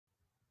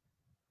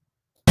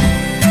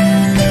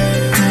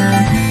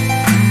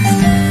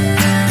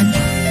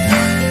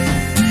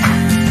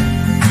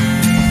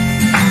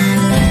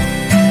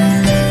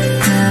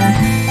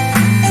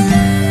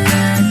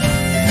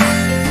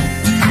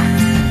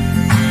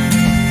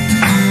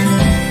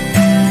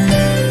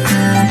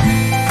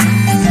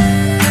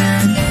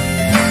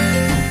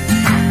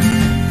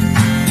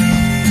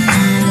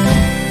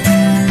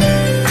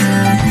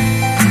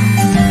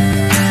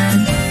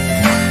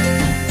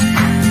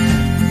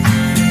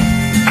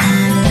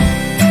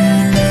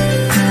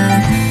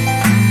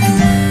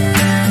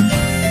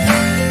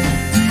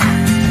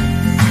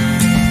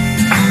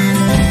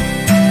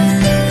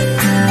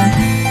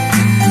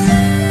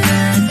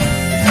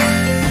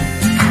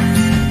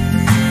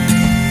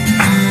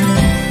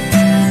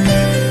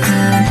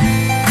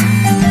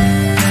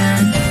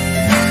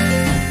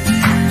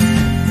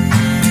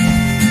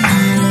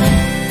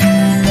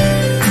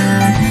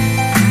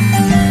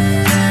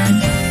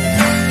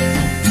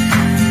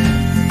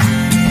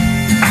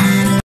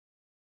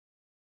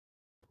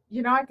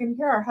You know, I can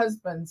hear our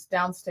husbands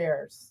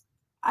downstairs.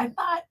 I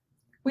thought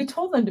we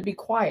told them to be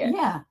quiet.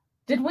 Yeah.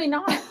 Did we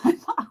not? I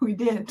thought we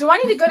did. Do I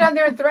need to go down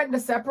there and threaten to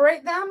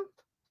separate them?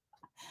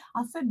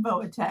 I'll send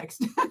Bo a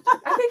text.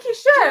 I think you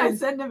should. I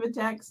send him a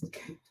text.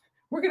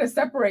 We're going to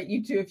separate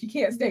you two if you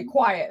can't stay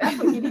quiet. That's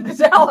what you need to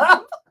tell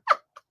them.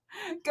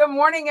 Good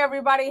morning,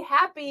 everybody.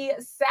 Happy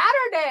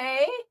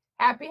Saturday.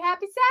 Happy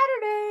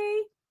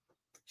Saturday.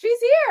 She's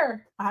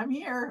here. I'm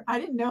here. I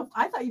didn't know.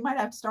 I thought you might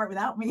have to start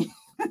without me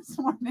this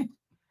morning.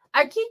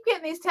 I keep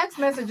getting these text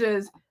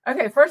messages.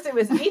 Okay, first it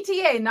was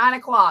ETA 9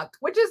 o'clock,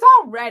 which is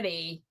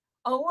already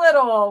a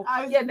little,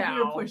 you know.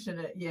 You're pushing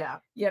it, yeah.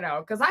 You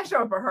know, because I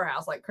show up at her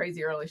house like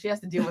crazy early. She has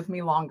to deal with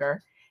me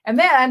longer. And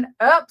then,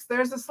 oops,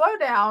 there's a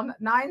slowdown,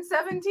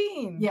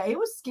 9:17. Yeah, it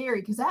was scary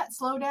because that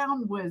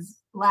slowdown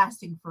was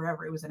lasting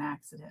forever. It was an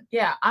accident.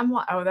 Yeah, I'm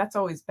like, oh, that's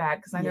always bad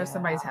because I know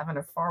somebody's having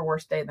a far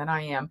worse day than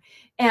I am.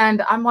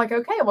 And I'm like,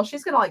 okay, well,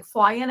 she's going to like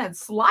fly in and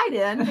slide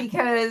in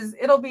because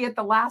it'll be at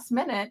the last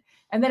minute.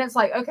 And then it's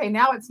like, okay,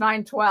 now it's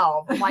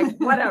 9:12. I'm like,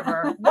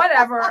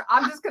 whatever.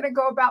 I'm just going to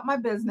go about my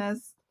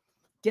business,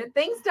 get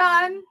things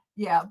done.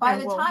 Yeah, by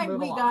the time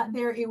we got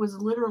there, it was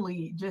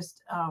literally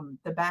just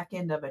the back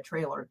end of a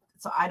trailer.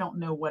 So I don't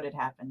know what had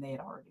happened. They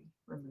had already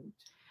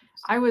removed.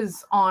 I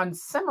was on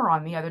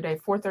Cimarron the other day,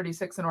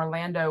 436 in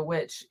Orlando,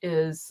 which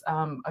is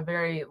a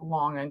very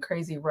long and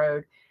crazy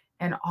road.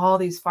 And all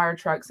these fire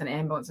trucks and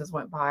ambulances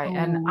went by. Ooh,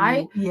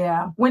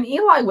 and when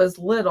Eli was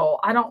little,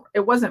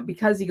 it wasn't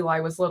because Eli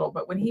was little,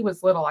 but when he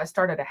was little, I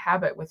started a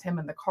habit with him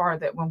in the car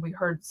that when we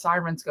heard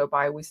sirens go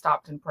by, we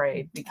stopped and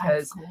prayed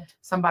because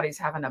somebody's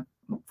having a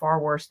far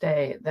worse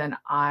day than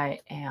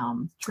I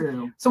am.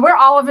 True. So we're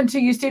Olive and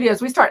 2U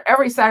Studios. We start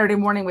every Saturday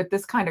morning with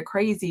this kind of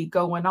crazy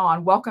going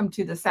on. Welcome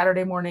to the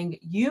Saturday Morning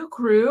Ewe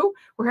Crew.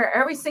 We're here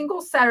every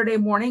single Saturday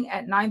morning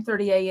at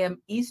 9:30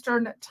 a.m.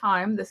 Eastern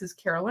Time. This is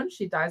Carolyn.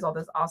 She dyes all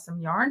this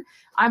awesome yarn.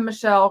 I'm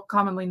Michelle,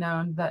 commonly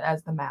known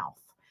as the Mouth.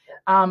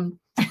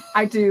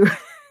 I do.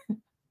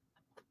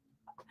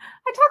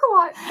 I talk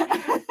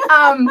a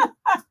lot.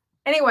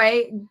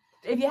 Anyway,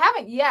 if you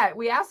haven't yet,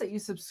 we ask that you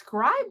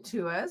subscribe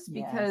to us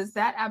because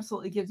that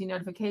absolutely gives you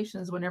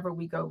notifications whenever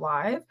we go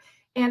live.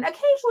 And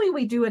occasionally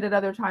we do it at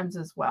other times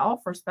as well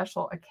for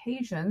special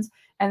occasions.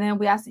 And then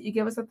we ask that you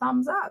give us a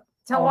thumbs up.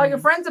 Tell all your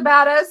friends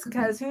about us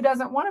because who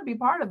doesn't want to be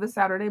part of the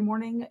Saturday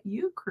Morning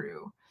Ewe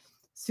Crew?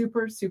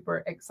 Super,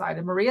 super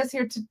excited. Maria's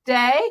here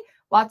today.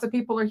 Lots of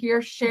people are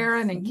here.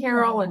 Sharon and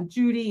Carol and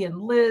Judy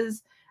and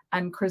Liz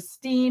and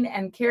Christine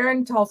and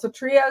Karen. Tulsa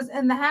Trios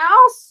in the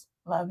house.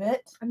 Love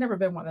it. I've never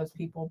been one of those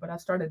people, but I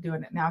started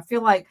doing it now. I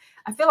feel like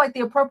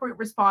the appropriate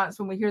response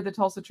when we hear the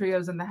Tulsa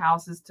Trios in the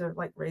house is to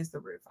like raise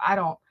the roof.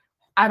 I've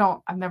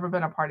never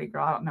been a party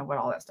girl. I don't know what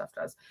all that stuff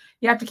does.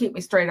 You have to keep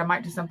me straight. I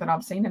might do something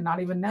obscene and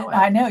not even know it.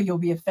 I know you'll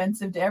be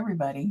offensive to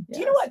everybody. Yes. Do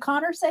you know what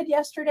Connor said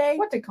yesterday?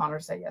 What did Connor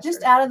say yesterday?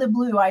 Just out of the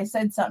blue, I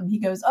said something. He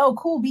goes, "Oh,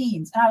 cool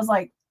beans." And I was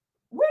like,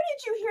 where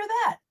did you hear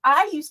that?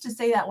 I used to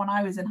say that when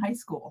I was in high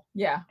school.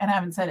 Yeah. And I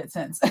haven't said it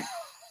since.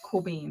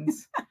 Cool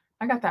beans.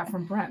 I got that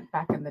from Brent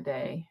back in the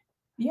day.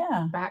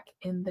 Yeah. Back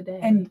in the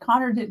day. And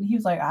Connor didn't. He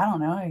was like, I don't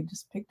know. I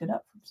just picked it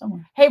up from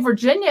somewhere. Hey,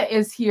 Virginia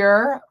is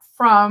here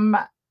from,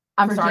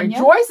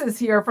 Joyce is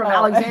here from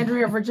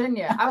Alexandria,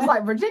 Virginia. I was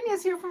like,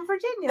 Virginia's here from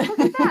Virginia. Look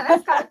at that.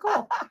 That's kind of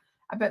cool.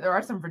 I bet there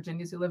are some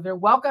Virginians who live there.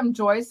 Welcome,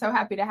 Joyce. So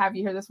happy to have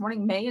you here this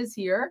morning. May is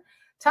here.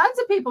 Tons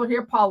of people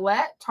here.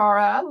 Paulette,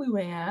 Tara,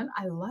 Luann.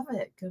 I love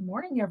it. Good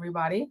morning,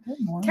 everybody. Good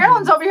morning.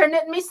 Carolyn's over here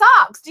knitting me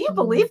socks. Do you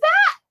believe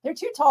that? They're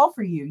too tall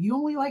for you. You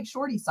only like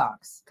shorty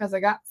socks. Because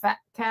I got fat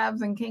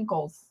calves and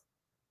kinkles.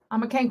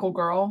 I'm a kinkle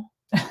girl.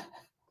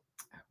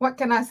 What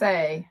can I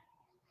say?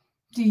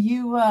 Do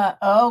you,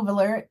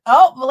 Valeria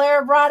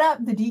brought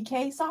up the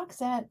DK sock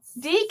sets.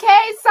 DK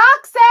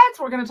sock sets.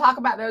 We're going to talk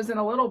about those in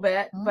a little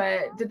bit.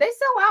 But did they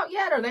sell out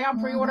yet? Are they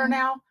on pre-order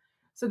now?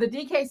 So the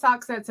DK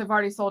sock sets have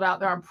already sold out.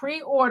 They're on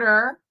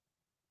pre-order.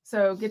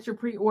 So get your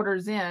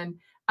pre-orders in.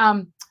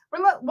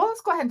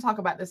 Let's go ahead and talk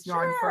about this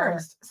yarn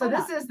first. So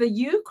this is the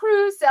Ewe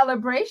Crew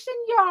Celebration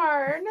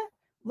Yarn.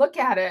 Look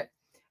at it.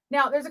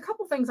 Now, there's a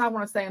couple things I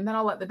want to say, and then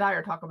I'll let the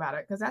dyer talk about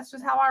it because that's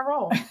just how I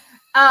roll.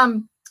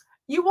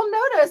 You will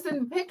notice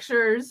in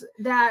pictures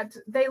that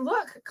they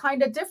look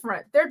kind of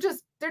different. They're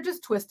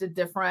just twisted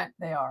different.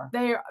 They are.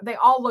 They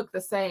all look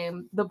the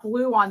same. The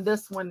blue on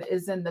this one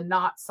is in the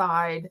knot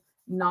side,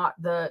 not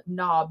the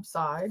knob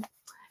side,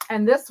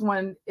 and this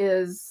one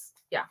is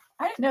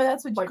I didn't know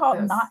that's what you call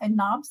it, knot and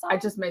knob side. I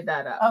just made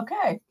that up.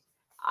 Okay.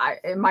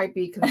 It might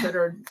be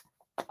considered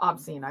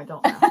obscene. I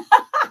don't know.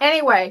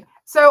 Anyway,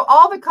 so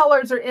all the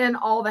colors are in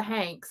all the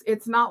hanks.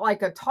 It's not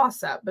like a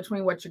toss-up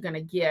between what you're going to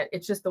get.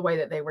 It's just the way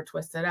that they were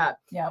twisted up.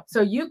 Yeah.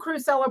 So Ewe Crew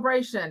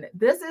Celebration.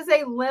 This is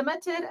a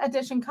limited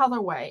edition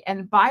colorway.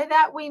 And by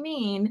that, we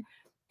mean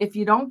if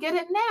you don't get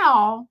it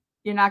now,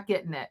 you're not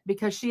getting it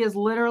because she is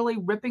literally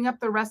ripping up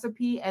the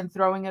recipe and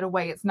throwing it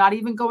away. It's not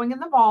even going in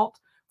the vault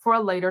for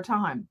a later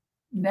time.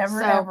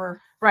 Never,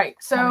 ever. Right.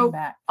 So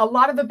a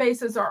lot of the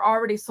bases are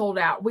already sold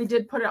out. We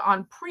did put it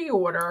on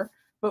pre-order,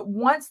 but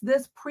once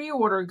this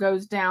pre-order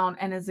goes down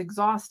and is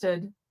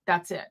exhausted,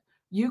 That's it.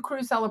 Ewe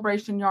Crew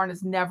Celebration Yarn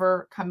is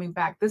never coming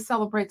back. This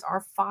celebrates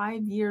our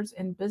 5 years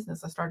in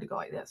business. I started to go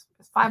like this.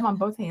 It's 5 on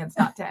both hands,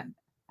 not 10.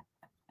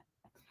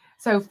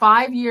 So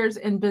 5 years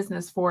in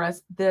business for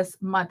us this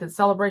month. It's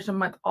celebration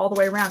month all the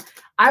way around.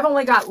 I've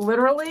only got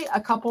literally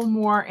a couple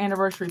more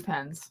anniversary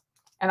pins,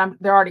 and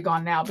they're already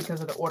gone now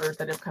because of the orders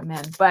that have come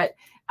in. But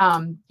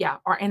yeah,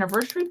 our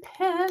anniversary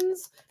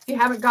pins. If you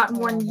haven't gotten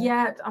one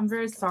yet, I'm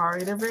very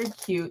sorry. They're very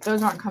cute.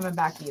 Those aren't coming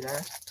back either.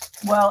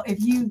 Well,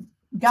 if you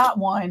got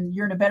one,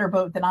 you're in a better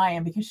boat than I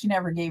am, because she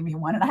never gave me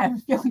one, and I have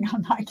a feeling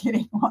I'm not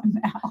getting one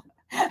now.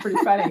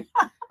 Pretty funny.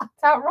 That's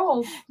how it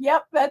rolls.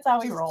 Yep, that's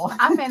how we roll.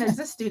 I manage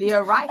this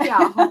studio right here.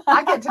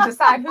 I get to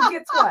decide who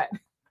gets what.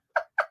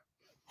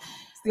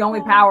 It's the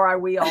only power I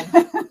wield.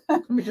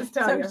 Let me just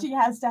tell you. So she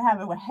has to have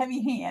a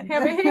heavy hand.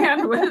 Heavy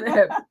hand with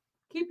it.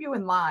 Keep you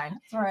in line.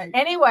 That's right.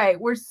 Anyway,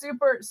 we're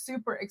super,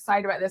 super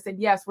excited about this. And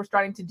yes, we're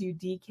starting to do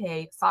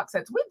DK sock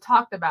sets. We've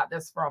talked about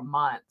this for a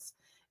month,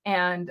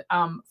 and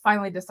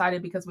finally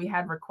decided, because we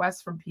had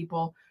requests from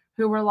people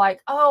who were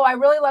like, oh, I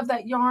really love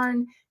that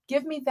yarn.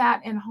 Give me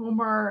that in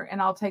Homer,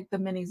 and I'll take the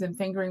minis in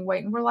fingering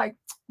weight. And we're like,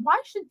 why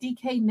should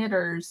DK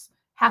knitters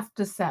have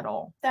to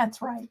settle?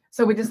 That's right.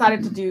 So we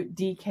decided to do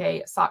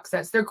DK sock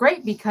sets. They're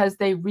great because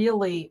they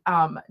really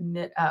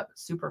knit up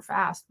super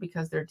fast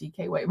because they're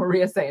DK weight.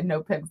 Maria's saying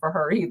no pin for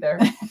her either.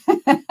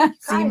 See,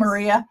 Guys,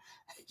 Maria,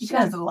 she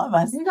doesn't love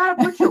us. You got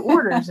to put your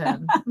orders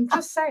in. I'm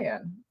just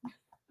saying.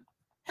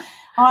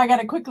 Oh, I got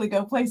to quickly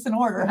go place an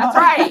order. That's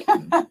right.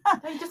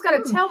 You just got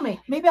to tell me.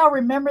 Maybe I'll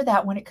remember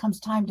that when it comes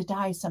time to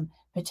dye some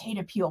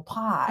potato peel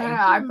pie.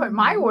 Yeah, I put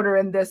my order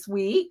in this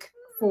week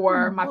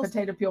for my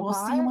potato peel pie.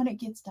 We'll see when it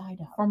gets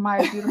dyed up. For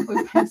my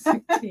beautifully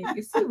basic tea.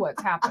 You see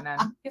what's happening.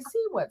 You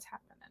see what's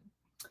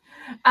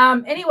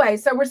happening. Anyway,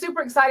 so we're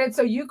super excited.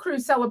 So Ewe Crew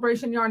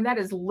Celebration Yarn, that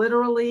is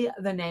literally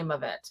the name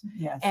of it.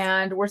 Yes.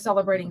 And we're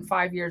celebrating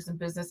 5 years in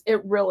business.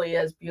 It really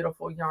is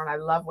beautiful yarn. I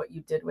love what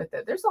you did with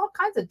it. There's all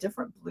kinds of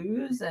different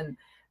blues and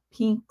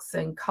pinks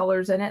and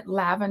colors in it,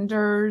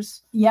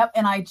 lavenders. Yep.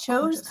 And I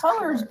chose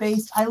colors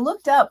based. I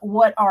looked up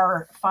what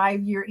are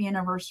 5-year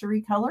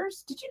anniversary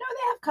colors. Did you know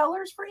they have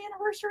colors for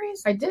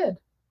anniversaries? I did.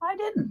 I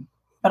didn't.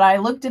 But I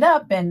looked it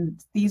up,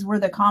 and these were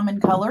the common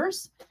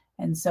colors.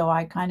 And so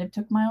I kind of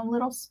took my own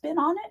little spin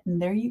on it,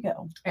 and there you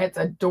go. It's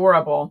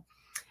adorable.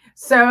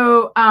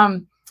 So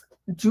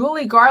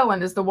Julie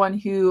Garland is the one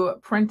who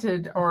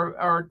printed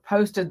or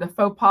posted the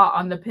faux pas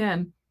on the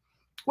pin.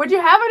 Would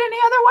you have it any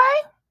other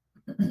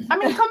way? I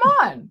mean, come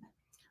on.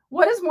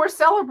 What is more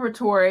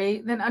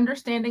celebratory than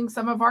understanding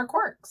some of our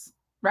quirks,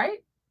 right?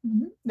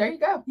 Mm-hmm. There you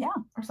go. Yeah.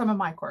 Or some of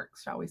my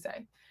quirks, shall we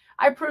say.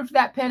 I proofed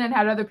that pin and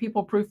had other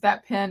people proof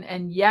that pin,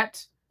 and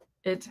yet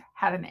it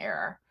had an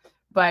error.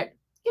 But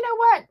you know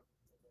what?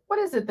 What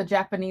is it the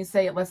Japanese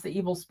say? It lets the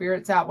evil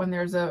spirits out when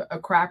there's a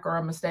crack or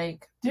a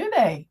mistake. Do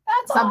they?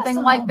 That's something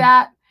awesome. like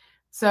that.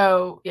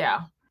 So,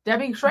 yeah.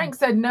 Debbie Schrank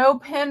said no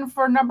pin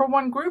for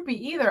 #1 groupie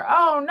either.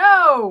 Oh,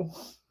 no.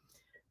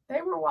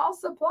 They were while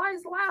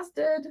supplies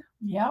lasted.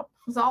 Yep.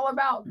 It was all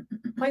about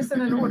placing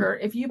an order.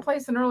 If you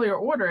place an earlier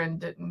order and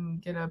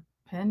didn't get a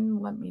pin,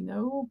 let me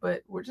know.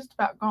 But we're just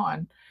about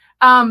gone.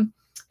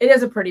 It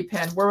is a pretty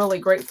pin. We're really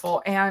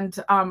grateful. And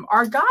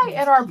our guy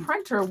at our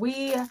printer,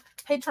 we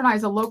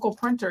patronize a local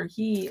printer.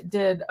 He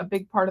did a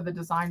big part of the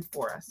design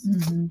for us.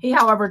 Mm-hmm. He,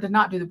 however, did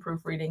not do the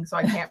proofreading, so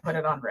I can't put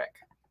it on Rick.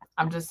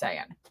 I'm just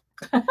saying.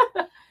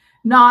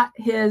 Not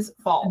his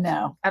fault.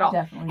 No, at all.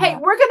 Definitely hey,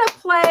 not. We're going to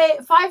play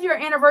 5-year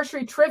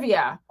anniversary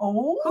trivia.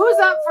 Oh. Who's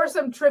up for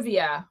some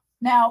trivia?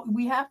 Now,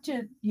 you have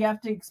to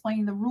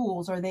explain the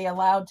rules. Are they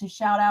allowed to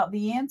shout out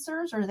the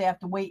answers, or do they have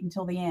to wait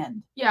until the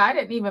end? Yeah, I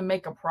didn't even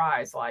make a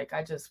prize. Like,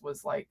 I just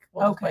was like,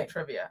 well, okay, play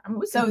trivia. I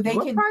mean, so they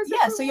can,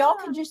 yeah, so y'all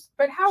can just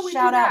but how we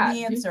shout out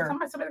the answer.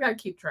 Somebody's got to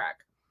keep track.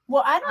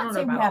 Well, I don't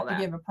say we have to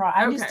give a prize.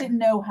 I just didn't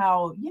know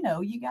how,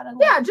 you got to.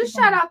 Yeah, just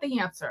shout out the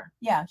answer.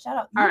 Yeah, shout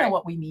out. You know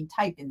what we mean.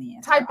 Type in the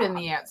answer. Type in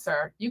the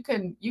answer. You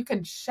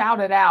can shout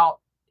it out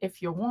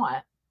if you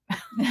want.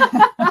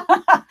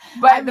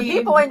 But the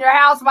people in your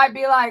house might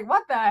be like,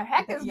 what the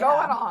heck is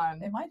going on?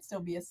 They might still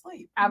be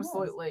asleep.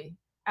 Absolutely.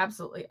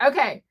 Absolutely.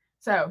 Okay.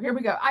 So here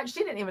we go.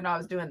 She didn't even know I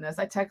was doing this.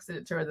 I texted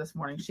it to her this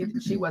morning.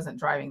 She wasn't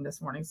driving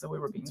this morning, so we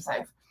were being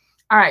safe.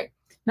 All right.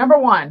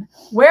 #1,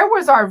 where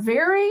was our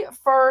very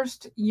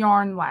first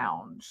yarn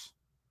lounge?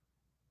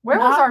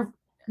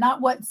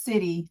 Not what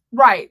city.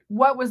 Right.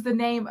 What was the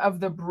name of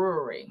the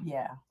brewery?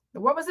 Yeah.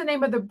 What was the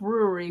name of the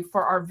brewery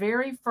for our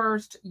very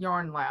first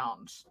yarn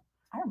lounge?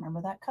 I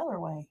remember that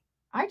colorway.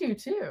 I do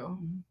too.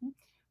 Mm-hmm.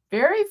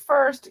 Very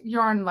first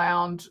yarn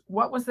lounge.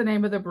 What was the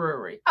name of the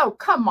brewery? Oh,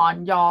 come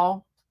on,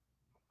 y'all.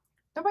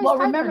 Well,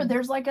 remember,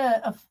 there's like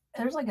a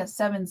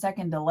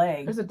 7-second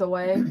delay. There's a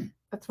delay.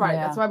 That's right.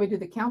 Yeah. That's why we do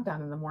the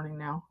countdown in the morning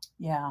now.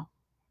 Yeah.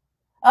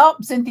 Oh,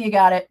 Cynthia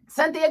got it.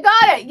 Cynthia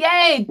got it.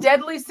 Yay.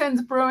 Deadly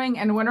Sins Brewing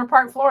in Winter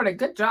Park, Florida.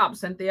 Good job,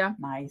 Cynthia.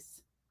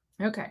 Nice.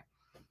 Okay.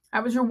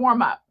 That was your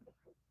warm-up.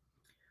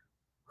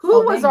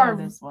 Who was our...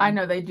 I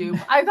know they do.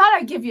 I thought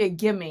I'd give you a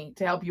gimme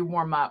to help you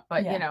warm up,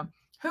 but,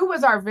 Who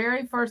was our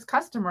very first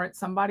customer? It's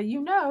somebody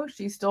you know.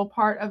 She's still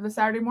part of the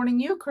Saturday Morning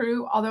Ewe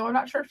Crew, although I'm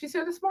not sure if she's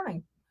here this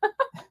morning.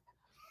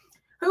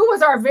 Who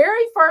was our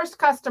very first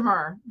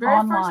customer?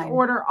 Very first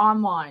order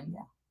online.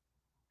 Yeah.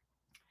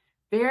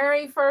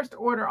 Very first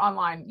order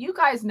online. You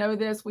guys know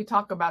this. We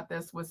talk about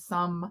this with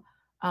some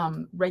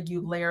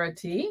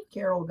regularity.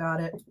 Carol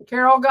got it.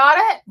 Carol got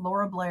it.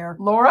 Laura Blair.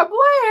 Laura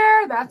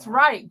Blair. That's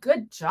right.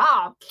 Good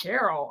job,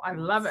 Carol. I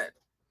love it.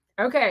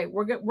 Okay,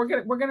 we're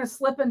gonna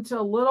slip into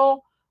a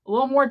little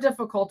more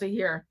difficulty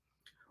here.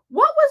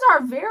 What was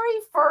our very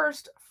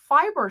first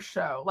fiber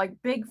show? Like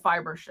big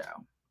fiber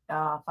show?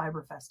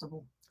 Fiber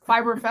Festival.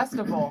 Fiber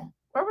Festival.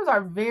 Where was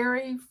our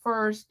very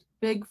first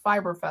big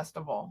fiber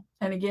festival?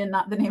 And again,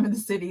 not the name of the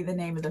city, the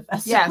name of the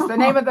festival. Yes, the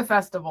name of the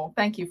festival.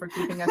 Thank you for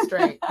keeping us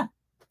straight.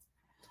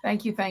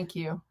 Thank you. Thank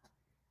you.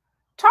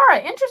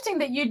 Tara, interesting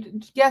that you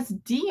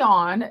guessed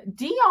Dion.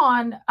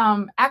 Dion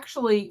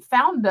actually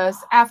found us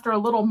after a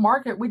little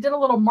market. We did a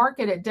little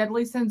market at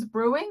Deadly Sins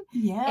Brewing.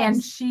 Yes.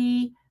 And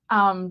she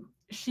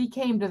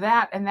came to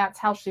that, and that's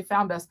how she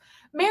found us.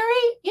 Mary,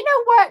 you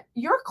know what?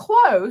 You're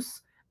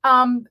close.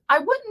 I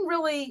wouldn't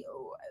really.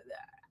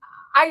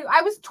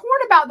 I was torn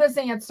about this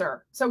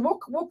answer, so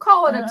we'll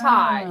call it a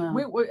tie.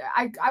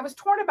 I was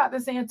torn about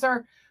this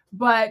answer,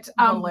 but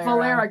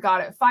Valera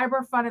got it.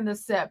 Fiber Fun in the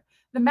Sip,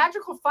 the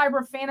Magical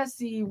Fiber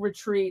Fantasy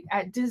Retreat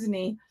at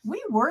Disney.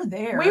 We were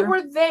there. We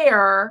were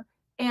there,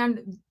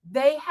 and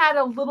they had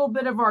a little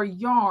bit of our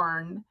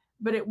yarn,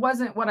 but it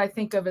wasn't what I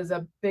think of as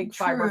a big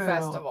fiber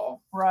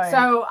festival. Right.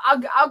 So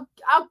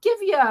I'll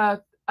give you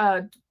a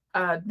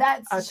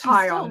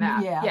tie on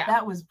that. Yeah,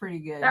 that was pretty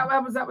good.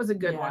 That was a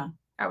good one.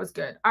 That was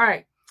good. All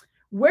right.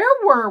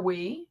 Where were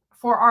we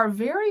for our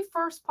very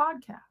first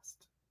podcast?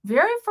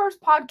 Very first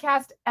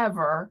podcast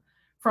ever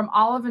from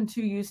Olive and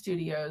 2U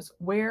Studios.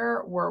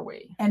 Where were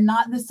we? And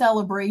not the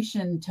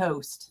celebration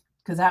toast,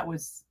 because that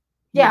was...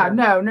 Yeah,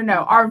 no.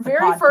 Our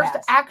very first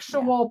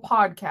actual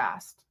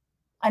podcast.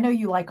 I know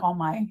you like all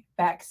my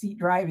backseat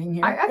driving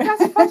here.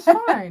 That's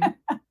fine.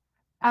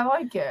 I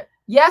like it.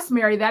 Yes,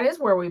 Mary, that is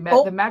where we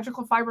met. The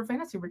Magical Fiber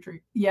Fantasy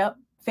Retreat. Yep.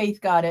 Faith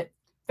got it.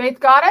 Faith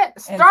got it.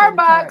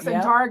 Starbucks.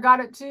 And Tara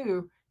got it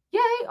too. Yay.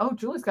 Oh,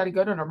 Julie's got to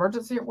go to an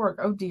emergency at work.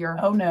 Oh, dear.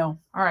 Oh, no.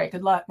 All right.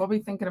 Good luck. We'll be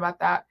thinking about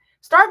that.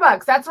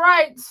 Starbucks. That's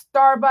right.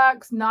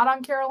 Starbucks. Not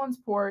on Carolyn's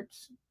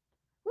porch.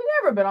 We've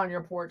never been on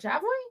your porch,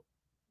 have we?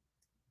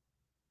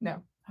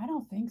 No. I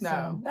don't think so.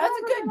 No. That's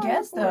a good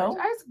guess, though.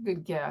 That's a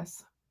good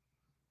guess.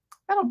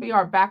 That'll be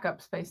our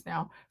backup space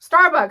now.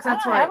 Starbucks.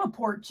 That's right. I don't have a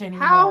porch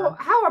anymore.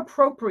 How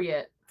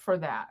appropriate for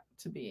that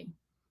to be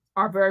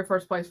our very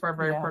first place for our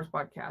very first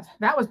podcast.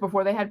 That was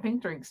before they had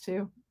pink drinks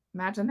too.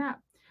 Imagine that.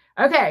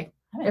 Okay.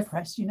 I'm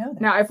impressed you know that.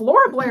 Now, if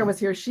Laura Blair was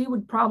here, she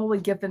would probably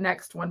get the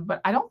next one,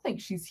 but I don't think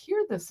she's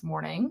here this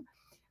morning.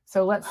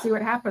 So let's see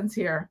what happens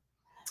here.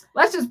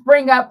 Let's just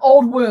bring up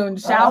old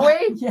wounds, shall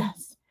we?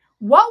 Yes.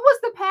 What was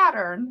the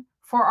pattern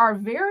for our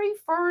very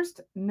first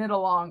knit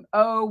along?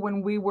 Oh,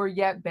 when we were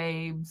yet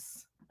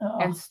babes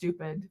and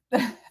stupid.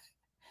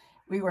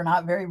 We were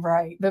not very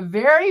bright. The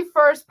very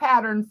first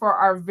pattern for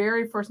our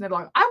very first knit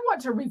along. I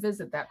want to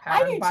revisit that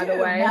pattern, by the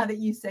way. Now that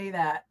you say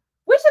that.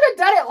 We should have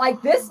done it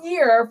like this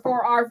year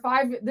for our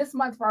this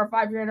month for our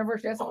 5-year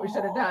anniversary. That's what we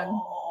should have done.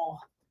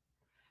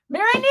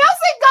 Mary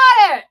Nielsen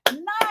got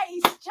it.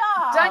 Nice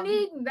job.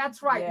 Dunedin.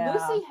 That's right. Yeah.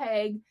 Lucy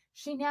Haig.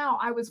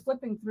 I was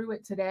flipping through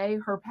it today,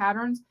 her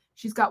patterns.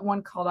 She's got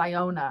one called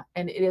Iona,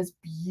 and it is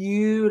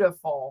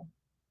beautiful.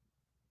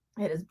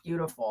 It is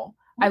beautiful.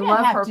 I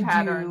love her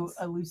patterns.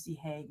 Do a Lucy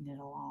Haig knit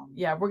along.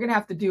 Yeah, we're gonna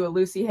have to do a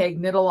Lucy Haig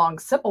knit along,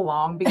 sip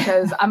along,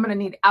 because I'm gonna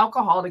need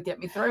alcohol to get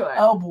me through it.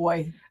 Oh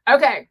boy.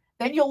 Okay.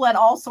 Then you'll let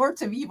all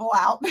sorts of evil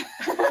out.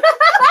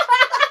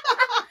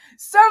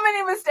 So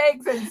many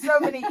mistakes and so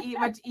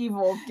much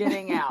evil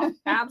getting out.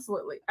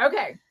 Absolutely.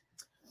 Okay.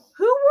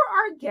 Who were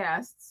our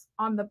guests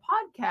on the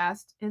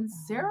podcast in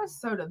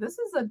Sarasota? This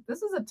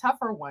is a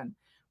tougher one.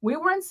 We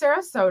were in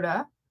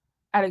Sarasota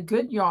at a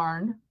Good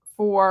Yarn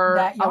for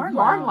that yarn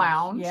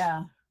lounge.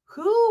 Yeah.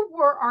 Who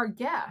were our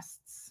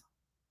guests?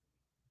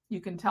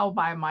 You can tell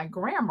by my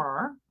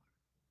grammar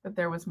that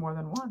there was more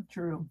than one.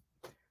 True.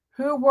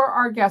 Who were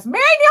our guests?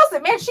 Mary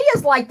Nielsen, man, she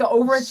is like the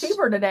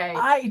overachiever today.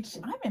 I'm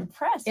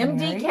impressed.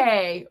 MDK,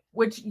 Mary.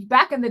 which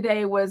back in the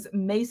day was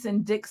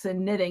Mason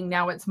Dixon Knitting.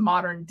 Now it's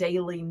Modern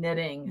Daily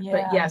Knitting. Yeah.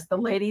 But yes, the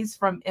ladies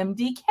from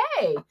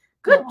MDK.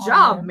 Good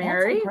job,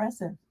 Mary. That's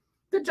impressive.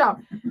 Good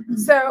job.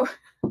 So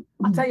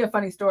I'll tell you a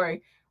funny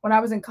story. When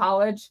I was in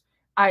college,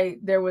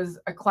 there was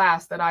a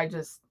class that I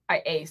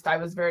aced. I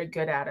was very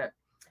good at it.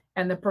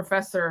 And the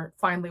professor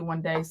finally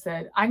one day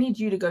said, I need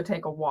you to go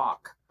take a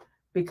walk,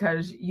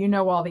 because you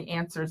know all the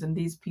answers and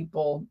these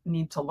people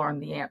need to learn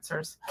the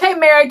answers. Okay,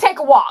 Mary, take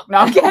a walk. No,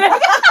 I'm kidding.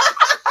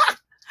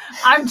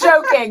 I'm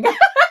joking.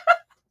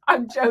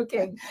 I'm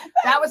joking.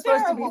 That was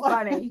supposed to be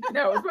funny.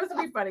 No, it was supposed to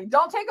be funny.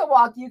 Don't take a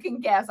walk. You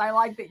can guess. I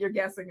like that you're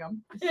guessing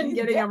them and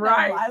getting them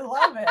right. I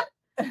love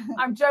it.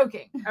 I'm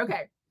joking.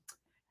 Okay.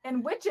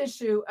 And which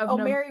issue of...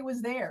 Mary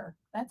was there.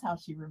 That's how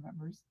she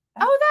remembers.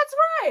 Oh, that's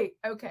right.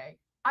 Okay.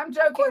 I'm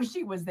joking. Of course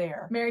she was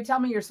there. Mary, tell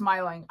me you're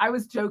smiling. I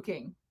was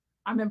joking.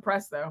 I'm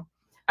impressed though.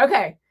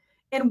 Okay.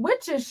 In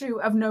which issue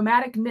of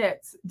Nomadic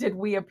Knits did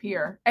we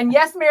appear? And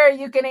yes, Mary,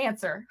 you can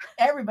answer.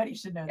 Everybody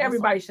should know this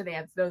Everybody should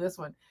know this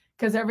one.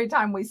 Because every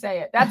time we say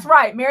it. That's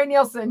right. Mary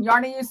Nielsen,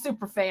 Yarn-A-You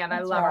super fan.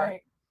 I love her.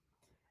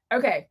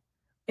 Okay.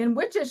 In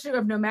which issue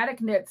of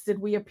Nomadic Knits did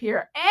we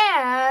appear?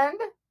 And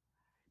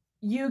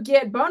you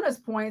get bonus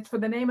points for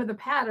the name of the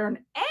pattern.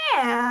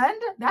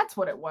 And that's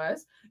what it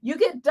was. You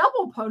get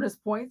double bonus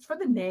points for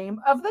the name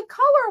of the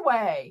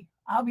colorway.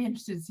 I'll be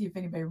interested to see if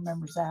anybody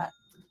remembers that.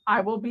 I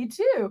will be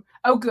too.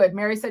 Oh, good.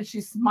 Mary said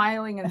she's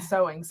smiling and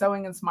sewing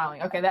and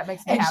smiling. Okay, that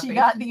makes me happy. And she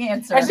got the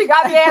answer. And she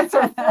got the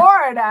answer.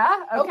 Florida.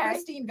 Okay. Oh,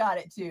 Christine got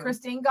it too.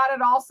 Christine got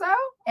it also.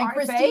 And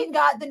Christine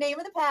got the name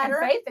of the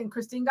pattern. And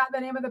Christine got the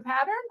name of the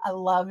pattern. I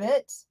love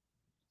it.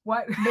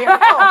 What? Mary,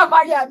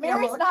 yeah,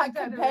 Mary's not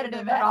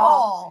competitive at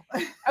all.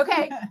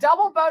 Okay,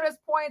 double bonus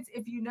points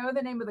if you know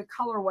the name of the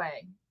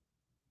colorway.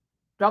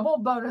 Double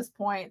bonus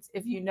points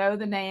if you know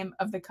the name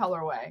of the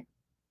colorway.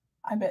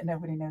 I bet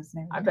nobody knows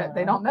the name. I bet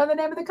they don't know the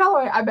name of the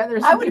colorway. I bet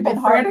there's. I would have been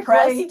hard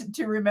pressed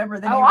to remember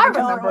the name. Oh, I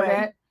remembered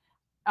it.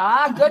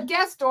 Ah, good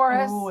guess,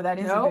 Doris. Oh, that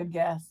is a good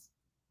guess.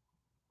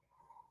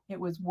 It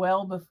was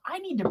well before. I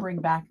need to bring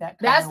back that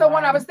colorway. That's the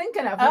one I was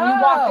thinking of when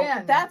you walked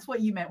in. That's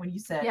what you meant when you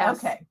said. Yes,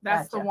 okay,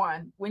 that's the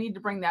one. We need to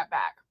bring that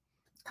back.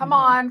 Come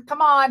on,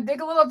 come on, dig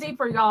a little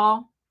deeper,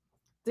 y'all.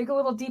 Dig a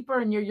little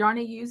deeper in your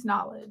Yarn-A-U's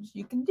knowledge.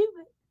 You can do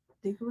it.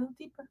 Dig a little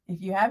deeper. If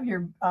you have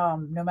your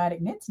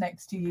Nomadic Knits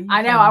next to you,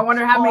 I know. I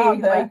wonder how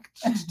many. Like,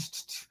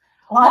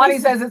 Lonnie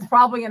says it's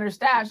probably in her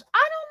stash.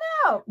 I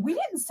don't know. We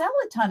didn't sell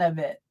a ton of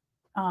it.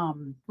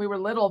 We were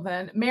little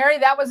then. Mary,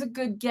 that was a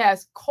good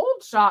guess.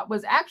 Cold Shot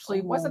was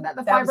actually wasn't that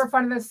the fiber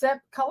front of the SIP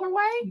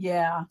colorway?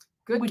 Yeah,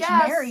 good Which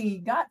guess.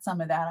 Mary got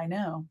some of that. I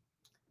know.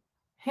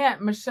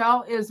 Hint: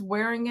 Michelle is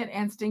wearing it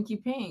and Stinky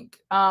Pink.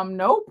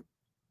 Nope,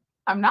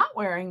 I'm not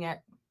wearing it.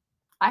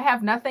 I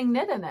have nothing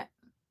knit in it.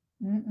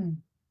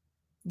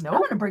 Nope. I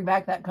want to bring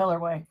back that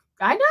colorway.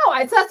 I know.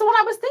 That's the one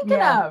I was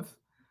thinking of.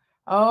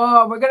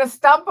 Oh, we're going to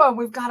stump them.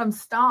 We've got them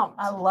stumped.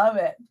 I love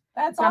it.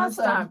 That's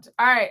awesome. Stumped.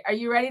 All right. Are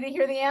you ready to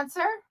hear the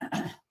answer?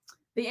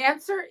 The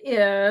answer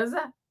is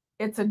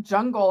it's a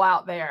jungle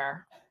out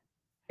there.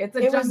 It's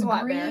a jungle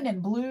out there. It was green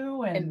and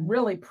blue and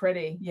really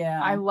pretty.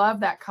 Yeah. I love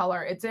that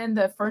color. It's in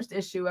the first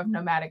issue of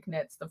Nomadic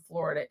Knits, the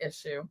Florida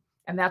issue.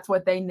 And that's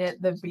what they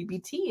knit the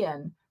BBT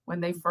in when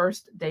they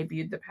first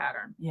debuted the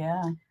pattern.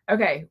 Yeah.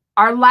 Okay.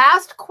 Our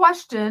last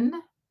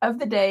question of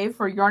the day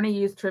for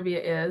Yarn-A-U's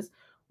trivia is,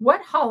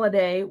 what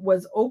holiday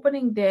was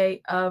opening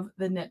day of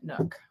the Knit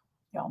Nook?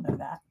 Y'all know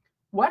that.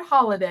 What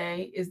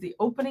holiday is the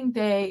opening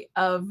day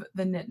of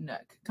the Knit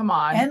Nook? Come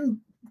on. And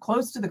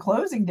close to the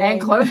closing day.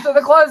 And close to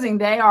the closing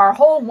day, our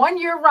whole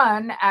 1-year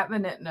run at the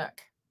Knit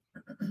Nook,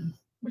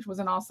 which was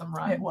an awesome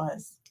run. It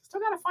was.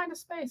 Still got to find a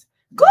space.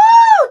 Go!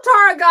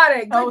 Tara got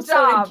it. Good job.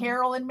 So did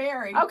Carol and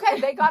Mary. Okay,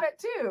 they got it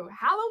too.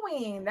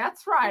 Halloween.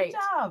 That's right. Good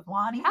job,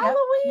 Lonnie. Halloween.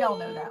 Yep. Y'all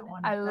know that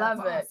one. I love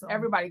it. Awesome.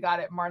 Everybody got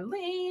it.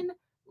 Marlene,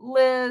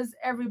 Liz,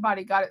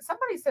 everybody got it.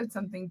 Somebody said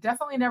something.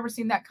 Definitely never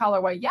seen that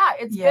colorway.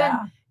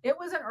 Yeah, it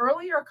was an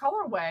earlier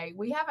colorway.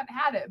 We haven't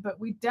had it, but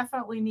we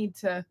definitely need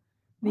to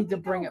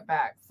bring it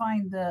back.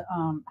 Find the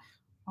oh,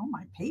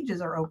 my pages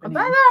are opening.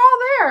 They're all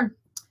there.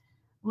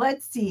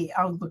 Let's see.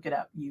 I'll look it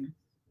up. Is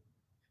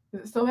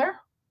it still there?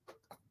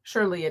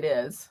 Surely it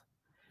is.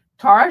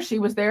 Tara, she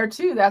was there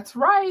too. That's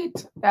right.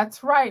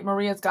 That's right.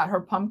 Maria's got her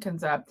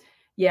pumpkins up.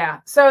 Yeah.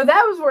 So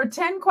those were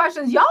 10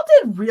 questions. Y'all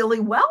did really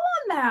well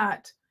on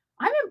that.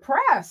 I'm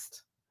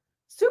impressed.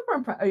 Super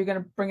impressed. Are you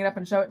going to bring it up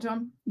and show it to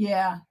them?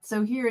 Yeah.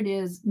 So here it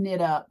is, knit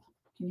up.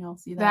 Can y'all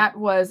see that?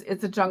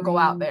 It's a jungle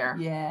out there.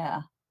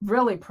 Yeah.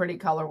 Really pretty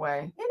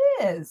colorway.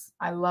 It is.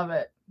 I love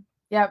it.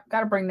 Yep. Got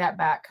to bring that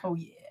back. Oh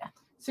yeah.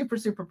 Super,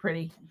 super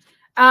pretty.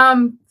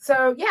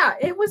 So yeah,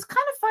 it was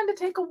kind of fun to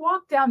take a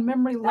walk down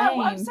memory lane.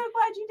 Oh, I'm so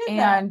glad you did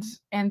that.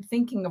 And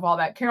thinking of all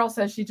that. Carol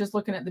says she's just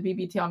looking at the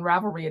BBT on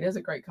Ravelry. It is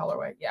a great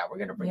colorway. Yeah, we're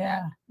gonna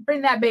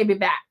bring that baby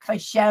back. For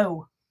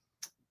show.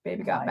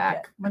 Baby got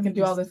back. We can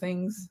do all the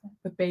things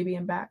with baby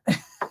and back.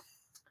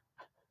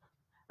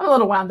 I'm a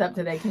little wound up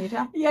today. Can you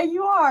tell? Yeah,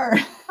 you are.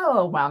 A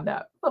little wound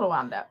up.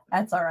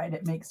 That's all right.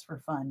 It makes for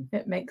fun.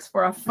 It makes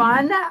for a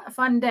fun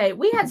day.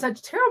 We had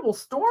such terrible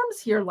storms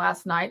here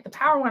last night. The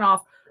power went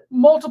off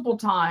multiple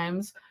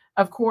times.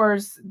 Of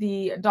course,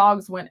 the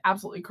dogs went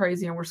absolutely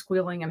crazy and were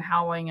squealing and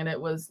howling, and it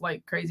was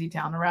like crazy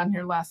town around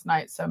here last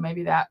night. So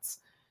maybe that's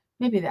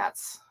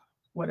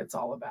what it's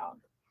all about.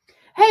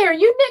 Hey, are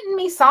you knitting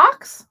me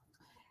socks?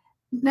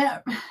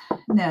 No.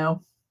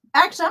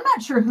 Actually, I'm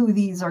not sure who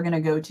these are going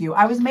to go to.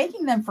 I was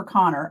making them for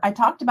Connor. I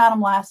talked about them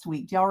last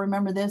week. Do y'all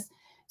remember this?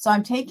 So I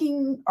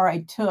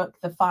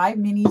took the 5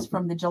 minis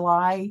from the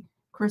July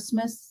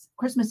Christmas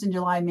in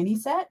July mini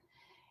set,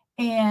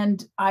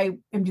 and I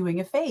am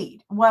doing a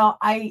fade. Well,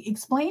 I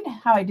explained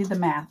how I did the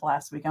math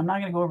last week. I'm not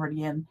going to go over it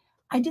again.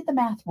 I did the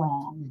math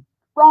wrong.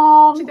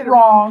 Wrong.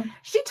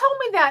 She told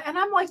me that, and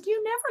I'm like,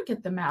 you never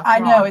get the math wrong. I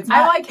know.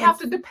 I have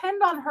to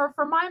depend on her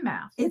for my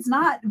math. It's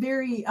not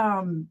very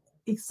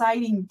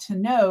exciting to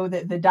know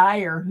that the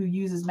dyer who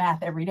uses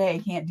math every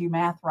day can't do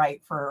math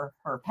right for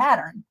her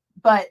pattern.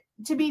 But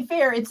to be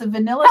fair, it's a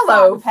vanilla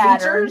sock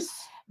pattern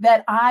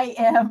that I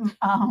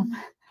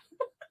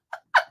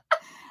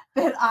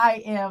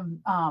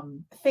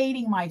am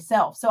fading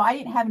myself. So I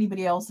didn't have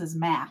anybody else's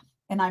math,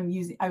 and I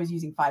was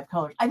using 5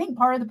 colors. I think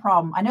part of the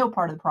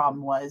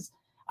problem was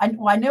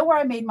I know where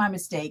I made my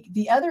mistake.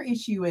 The other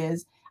issue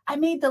is I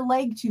made the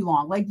leg too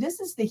long. Like, this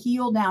is the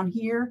heel down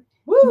here.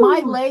 Woo! My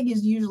leg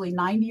is usually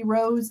 90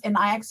 rows, and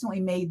I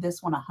accidentally made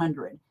this one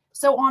 100.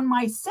 So on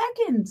my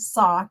second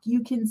sock,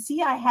 you can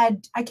see I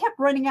kept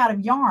running out of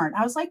yarn.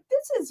 I was like,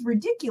 this is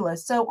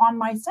ridiculous. So on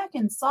my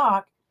second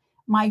sock,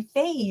 my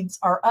fades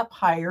are up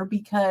higher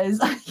because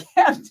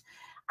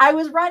I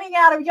was running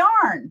out of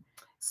yarn.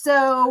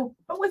 So,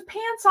 but with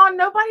pants on,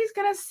 nobody's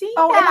going to see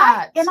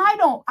that. And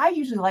I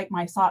usually like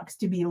my socks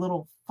to be a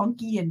little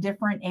funky and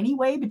different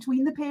anyway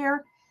between the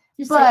pair.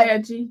 You're so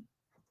edgy.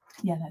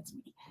 Yeah, that's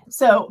me.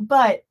 So,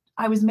 but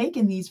I was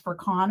making these for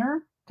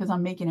Connor because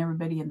I'm making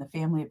everybody in the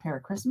family a pair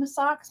of Christmas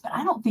socks, but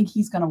I don't think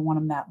he's going to want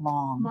them that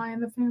long. Am I in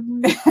the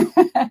family?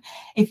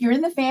 If you're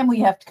in the family,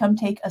 you have to come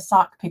take a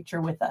sock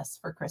picture with us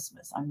for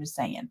Christmas. I'm just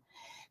saying.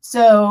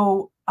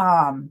 So,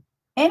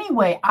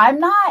 anyway, I'm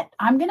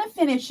going to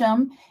finish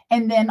them,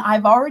 and then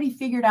I've already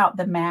figured out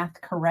the math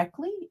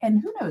correctly,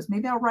 and who knows,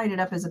 maybe I'll write it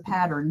up as a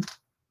pattern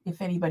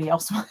if anybody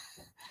else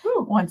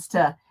wants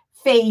to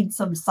fade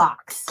some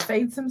socks.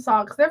 Fade some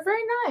socks. They're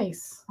very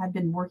nice. I've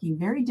been working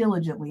very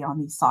diligently on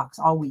these socks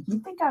all week.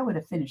 You'd think I would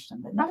have finished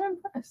them, but I'm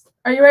impressed.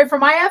 Are you ready for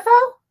my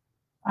FO?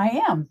 I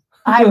am.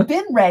 I've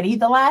been ready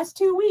the last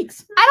 2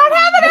 weeks. I don't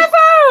have an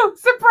FO!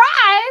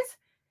 Surprise!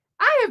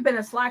 I have been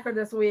a slacker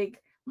this week.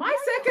 My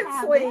second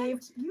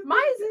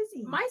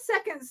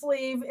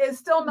sleeve is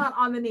still not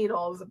on the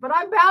needles, but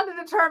I'm bound and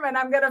determined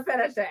I'm going to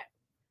finish it.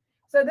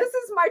 So this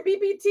is my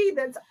BBT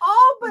that's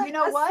all but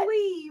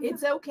sleeve.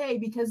 It's okay,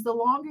 because the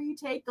longer you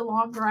take, the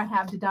longer I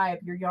have to dye up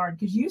your yarn,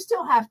 because you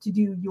still have to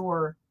do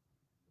your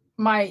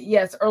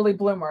early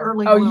bloomer.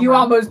 Bloomer. You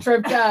almost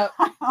tripped up.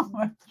 I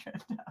almost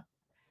tripped up.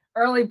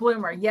 Early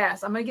bloomer.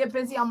 Yes, I'm going to get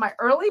busy on my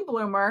early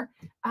bloomer.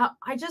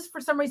 I just,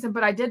 for some reason,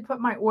 but I did put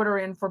my order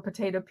in for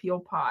potato peel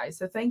pie.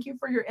 So thank you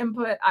for your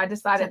input. I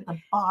decided it's at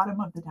the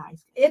bottom of the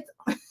dice.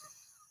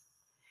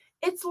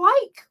 It's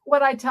like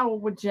what I tell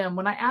with Jim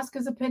when I ask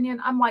his opinion.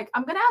 I'm like,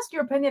 I'm going to ask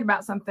your opinion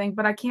about something,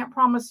 but I can't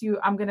promise you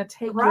I'm going to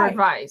take your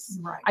advice.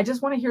 Right. I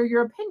just want to hear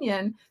your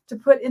opinion to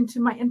put into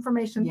my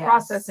information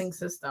processing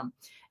system.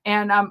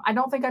 And I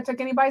don't think I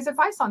took anybody's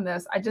advice on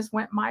this. I just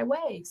went my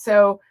way.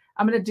 So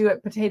I'm going to do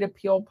it potato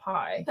peel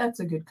pie. That's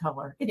a good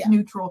color. It's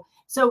neutral.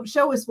 So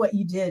show us what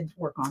you did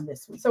work on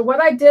this week. So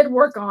what I did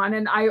work on,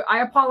 and I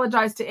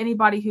apologize to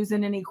anybody who's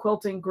in any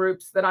quilting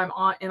groups that I'm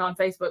on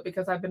Facebook,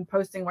 because I've been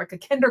posting like a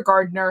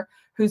kindergartner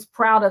who's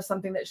proud of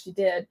something that she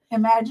did.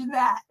 Imagine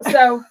that.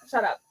 So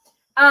shut up.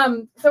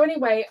 So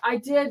anyway,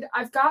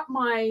 I've got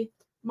my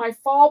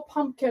fall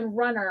pumpkin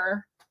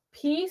runner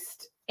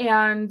pieced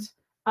and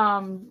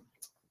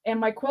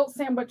my quilt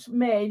sandwich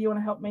made. You want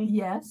to help me?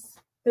 Yes.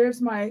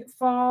 There's my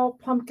fall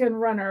pumpkin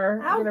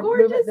runner. How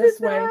gorgeous is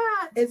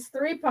that? It's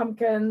 3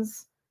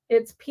 pumpkins.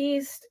 It's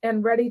pieced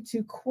and ready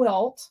to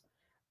quilt.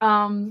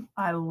 I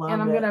love it. And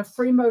I'm going to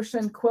free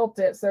motion quilt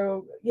it.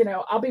 So,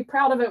 I'll be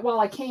proud of it while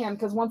I can,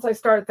 because once I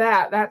start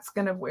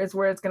is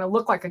where it's going to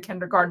look like a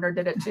kindergartner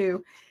did it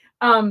too.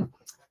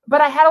 But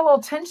I had a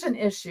little tension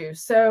issue.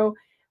 So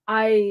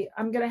I'm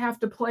going to have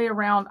to play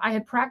around. I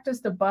had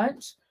practiced a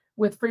bunch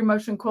with free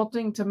motion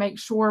quilting to make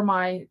sure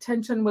my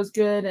tension was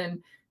good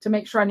and to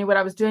make sure I knew what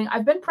I was doing.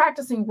 I've been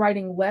practicing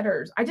writing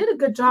letters. I did a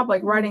good job,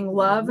 like writing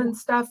love and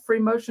stuff, free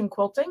motion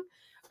quilting.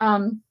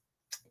 I'll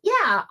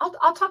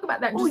talk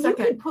about that in just a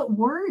second. You can put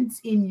words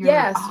in your...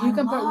 Yes, you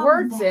can put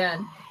words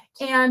in.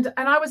 And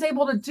I was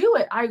able to do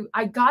it.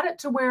 I got it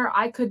to where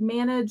I could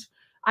manage.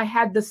 I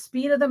had the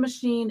speed of the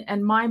machine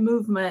and my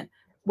movement,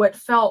 what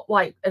felt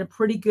like a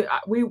pretty good...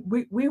 We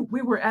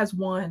were as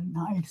one.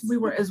 Nice. We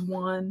were as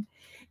one.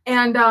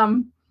 And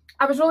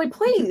I was really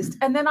pleased.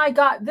 And then I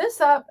got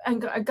this up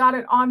and I got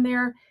it on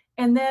there.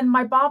 And then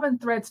my bobbin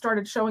thread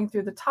started showing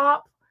through the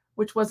top,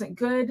 which wasn't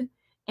good.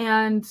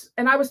 And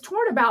I was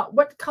torn about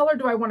what color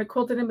do I want to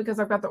quilt it in, because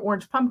I've got the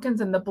orange pumpkins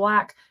and the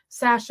black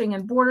sashing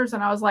and borders.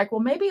 And I was like,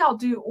 well, maybe I'll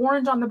do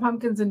orange on the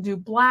pumpkins and do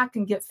black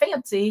and get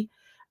fancy.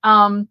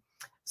 But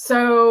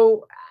then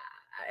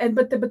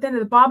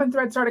the bobbin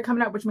thread started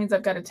coming out, which means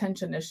I've got a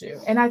tension issue.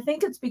 And I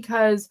think it's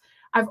because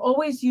I've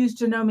always used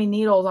Janome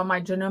needles on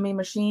my Janome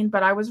machine,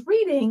 but I was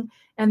reading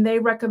and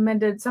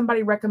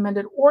somebody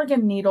recommended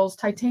organ needles,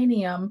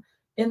 titanium,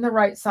 in the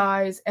right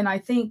size. And I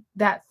think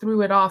that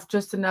threw it off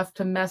just enough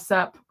to mess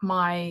up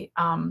my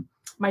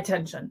my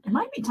tension. It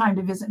might be time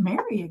to visit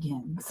Mary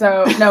again.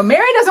 So no,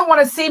 Mary doesn't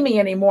want to see me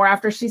anymore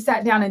after she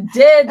sat down and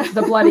did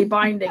the bloody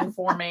binding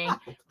for me.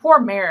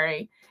 Poor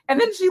Mary. And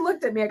then she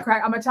looked at me. I'm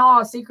going to tell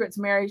all secrets,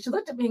 Mary. She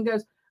looked at me and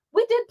goes,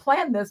 we did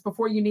plan this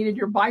before you needed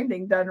your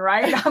binding done,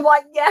 right? I'm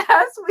like,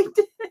 yes, we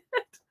did.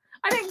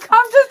 I didn't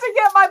come just to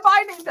get my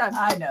binding done.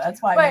 I know.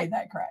 That's why I made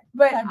that crack.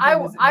 But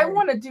I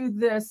want to do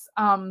this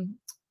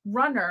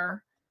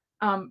runner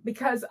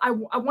because I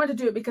want to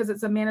do it because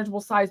it's a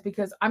manageable size,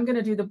 because I'm going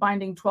to do the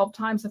binding 12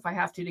 times if I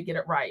have to get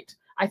it right.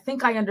 I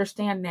think I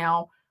understand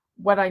now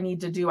what I need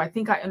to do. I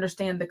think I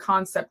understand the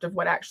concept of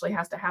what actually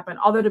has to happen.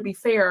 Although, to be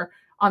fair,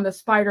 on the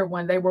spider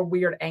one, they were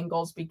weird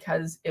angles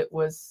because it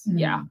was,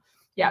 yeah.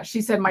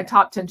 She said my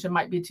top tension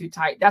might be too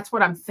tight. That's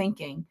what I'm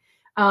thinking.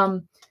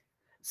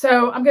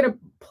 So I'm going to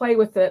play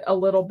with it a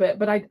little bit,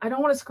 but I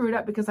don't want to screw it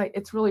up because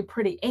it's really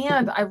pretty.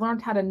 And I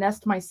learned how to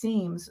nest my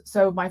seams.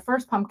 So my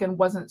first pumpkin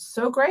wasn't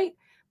so great,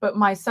 but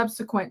my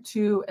subsequent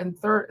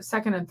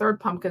second and third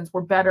pumpkins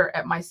were better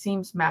at my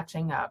seams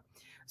matching up.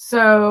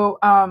 So,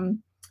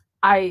 I'm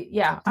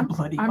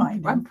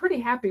pretty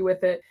happy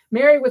with it.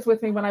 Mary was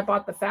with me when I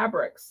bought the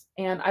fabrics,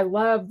 and I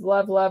love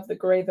the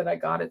gray that I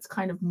got. It's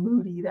kind of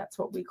moody. That's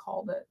what we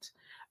called it.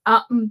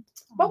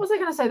 What was I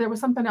going to say? There was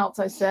something else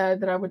I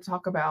said that I would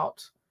talk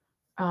about.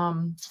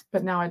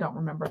 But now I don't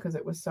remember because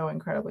it was so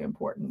incredibly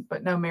important.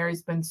 But no,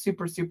 Mary's been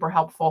super, super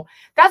helpful.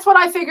 That's what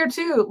I figured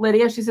too,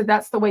 Lydia. She said,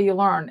 that's the way you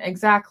learn.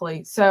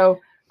 Exactly. So,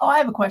 I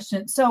have a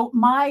question. So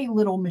my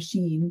little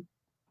machine,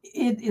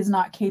 it is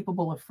not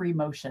capable of free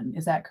motion.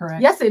 Is that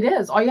correct? Yes, it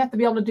is. All you have to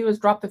be able to do is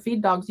drop the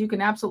feed dogs. You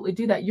can absolutely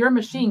do that. Your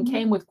machine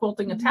came with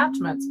quilting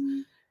attachments.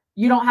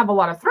 You don't have a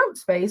lot of throat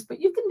space, but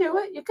you can do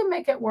it. You can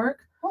make it work.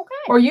 Okay.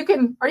 Or you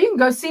can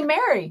go see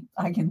Mary.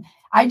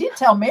 I did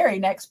tell Mary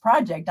next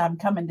project I'm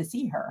coming to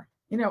see her.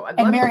 You know,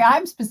 and Mary,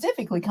 I'm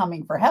specifically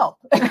coming for help.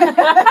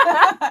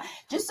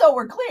 Just so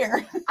we're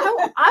clear.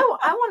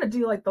 I want to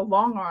do like the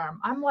long arm.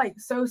 I'm like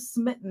so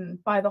smitten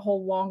by the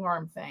whole long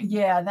arm thing.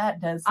 Yeah, that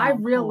does.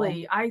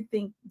 I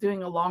think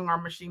doing a long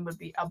arm machine would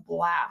be a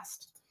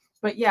blast.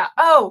 But yeah.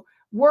 Oh,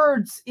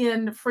 words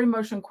in free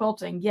motion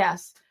quilting.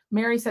 Yes.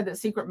 Mary said that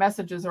secret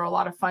messages are a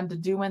lot of fun to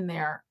do in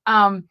there.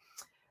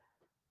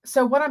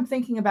 So what I'm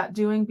thinking about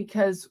doing,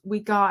 because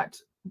we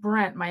got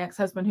Brent, my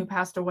ex-husband who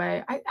passed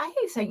away. I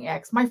hate saying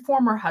ex, my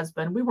former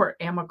husband. We were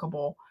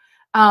amicable.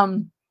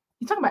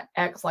 You talk about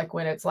ex like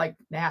when it's like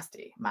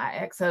nasty, my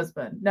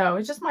ex-husband. No,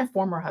 it's just my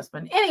former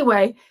husband.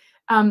 Anyway,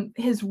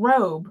 his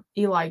robe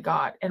Eli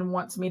got and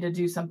wants me to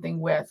do something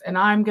with, and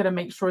I'm going to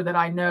make sure that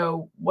I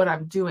know what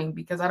I'm doing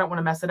because I don't want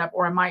to mess it up,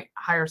 or I might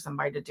hire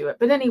somebody to do it.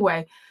 But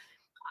anyway,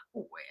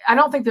 I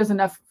don't think there's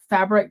enough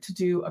fabric to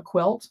do a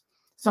quilt.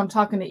 So I'm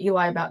talking to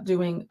Eli about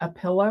doing a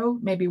pillow,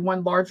 maybe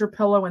one larger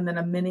pillow and then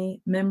a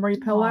mini memory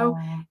pillow.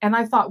 Aww. And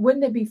I thought,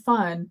 wouldn't it be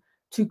fun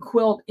to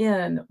quilt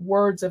in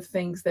words of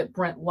things that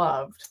Brent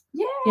loved?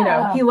 Yeah. You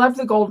know, he loved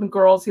the Golden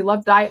Girls. He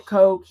loved Diet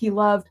Coke. He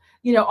loved,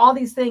 all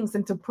these things.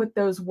 And to put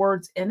those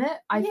words in it,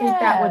 I think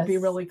that would be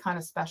really kind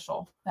of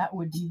special. That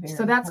would be very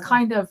So that's cool.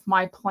 kind of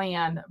my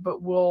plan,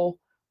 but we'll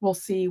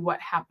see what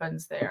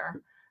happens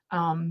there.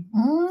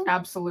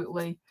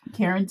 Absolutely.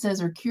 Karen says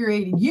her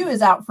curated you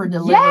is out for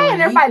delivery. Yeah, and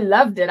everybody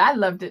loved it. I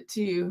loved it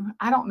too.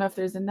 I don't know if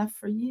there's enough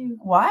for you.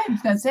 Well, I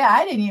was gonna say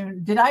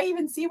did I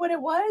even see what it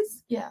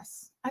was?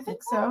 Yes, I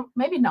think so.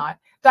 Maybe not.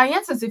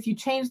 Diane says if you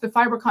change the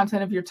fiber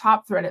content of your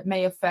top thread, it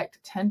may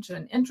affect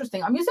tension.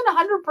 Interesting. I'm using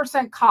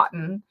 100%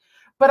 cotton,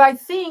 but I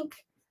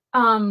think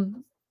I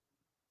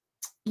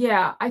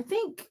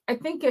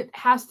think it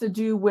has to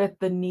do with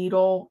the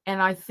needle, and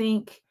I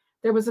think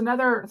there was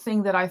another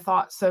thing that I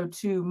thought so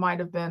too might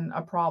have been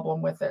a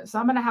problem with it. So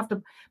I'm going to have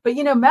to, but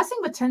messing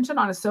with tension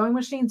on a sewing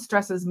machine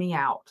stresses me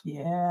out.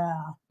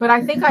 Yeah. But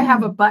I think I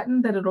have a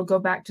button that it'll go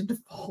back to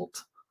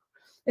default.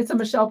 It's a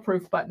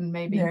Michelle-proof button,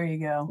 maybe. There you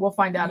go. We'll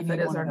find out if it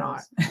is or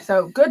not.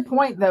 So good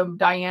point though,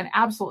 Diane.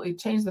 Absolutely.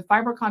 Change the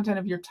fiber content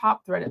of your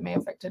top thread. It may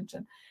affect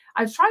tension.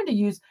 I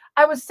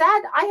was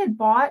sad. I had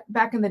bought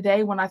back in the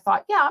day when I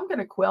thought, I'm going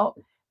to quilt.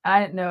 I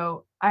didn't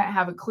know. I didn't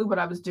have a clue what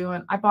I was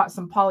doing. I bought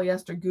some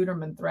polyester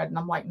Gutermann thread, and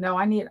I'm like, no,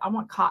 I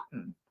want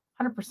cotton,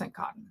 100%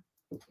 cotton.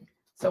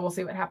 So we'll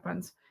see what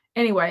happens.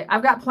 Anyway,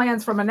 I've got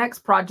plans for my next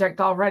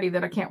project already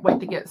that I can't wait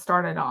to get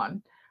started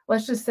on.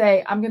 Let's just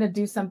say I'm going to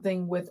do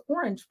something with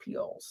orange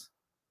peels.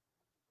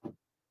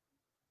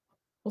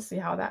 We'll see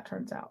how that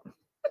turns out.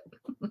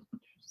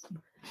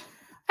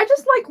 I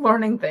just like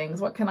learning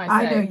things. What can I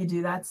say? I know you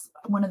do. That's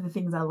one of the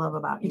things I love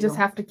about you. You just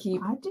have to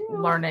keep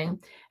learning.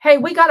 Hey,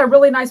 we got a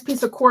really nice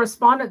piece of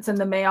correspondence in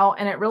the mail,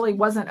 and it really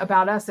wasn't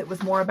about us. It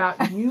was more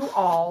about you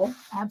all.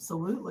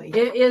 Absolutely.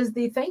 It is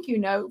the thank you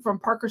note from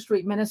Parker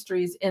Street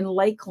Ministries in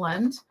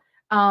Lakeland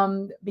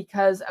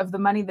because of the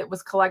money that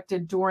was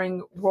collected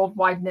during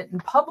Worldwide Knit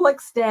and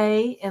Publix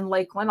Day in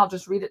Lakeland. I'll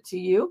just read it to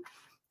you.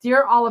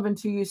 Dear Olive and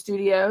 2U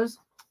Studios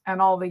and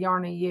all the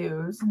yarn I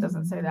use. It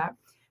doesn't say that.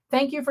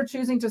 Thank you for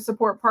choosing to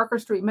support Parker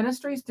Street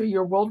Ministries through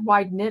your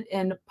Worldwide Knit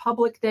in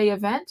Public Day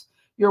event.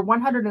 Your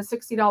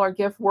 $160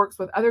 gift works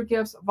with other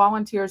gifts,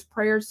 volunteers,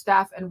 prayers,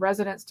 staff, and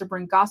residents to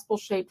bring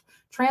gospel-shaped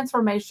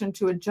transformation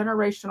to a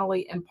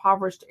generationally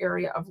impoverished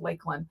area of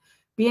Lakeland.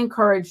 Be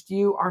encouraged.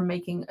 You are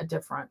making a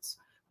difference.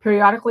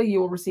 Periodically, you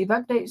will receive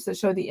updates that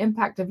show the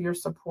impact of your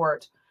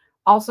support.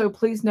 Also,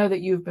 please know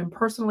that you've been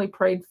personally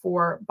prayed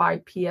for by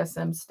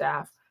PSM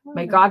staff.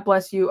 May God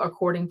bless you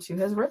according to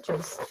his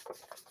riches.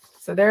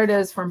 So there it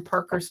is from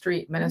Parker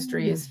Street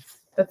Ministries,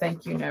 the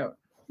thank you note.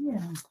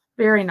 Yeah.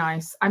 Very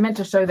nice. I meant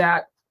to show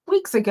that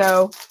weeks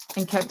ago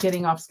and kept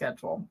getting off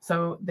schedule.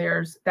 So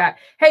there's that.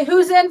 Hey,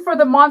 who's in for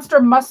the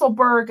Monster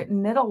Musselburgh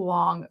knit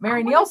along?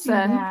 Mary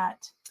Nielsen.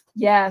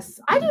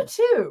 Yes, I do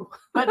too.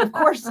 But of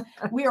course,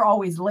 we are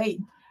always late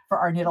for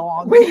our knit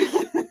along. We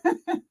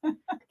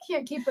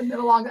can't keep a knit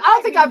along. I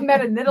don't think I've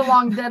met a knit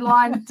along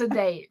deadline to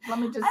date. Let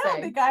me just say. I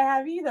don't think I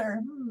have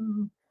either.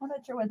 I'm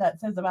not sure what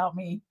that says about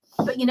me.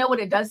 But you know what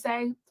it does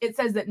say? It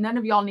says that none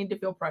of y'all need to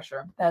feel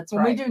pressure. That's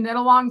when right. we do knit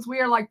alongs, we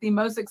are like the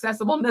most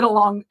accessible knit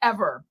along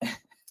ever.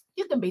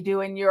 You can be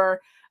doing your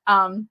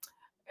Necroni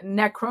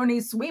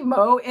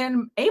Swimo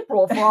in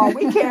April for all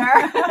we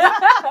care.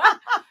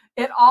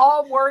 It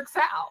all works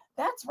out.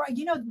 That's right.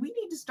 You know, we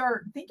need to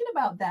start thinking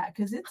about that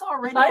because it's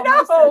already. I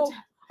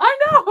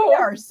know. We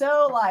are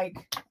so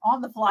like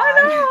on the fly.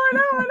 I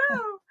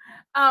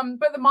know.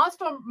 But the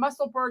Monster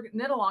Musselburgh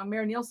knit along,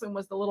 Mary Nielsen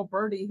was the little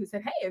birdie who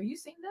said, "Hey, have you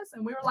seen this?"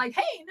 And we were like,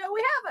 "Hey, no,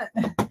 we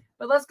haven't."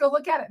 But let's go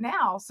look at it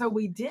now. So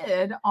we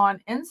did on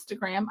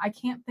Instagram. I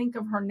can't think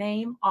of her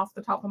name off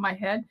the top of my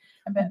head.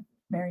 I bet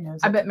Mary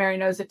knows it. I bet Mary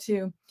knows it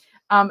too.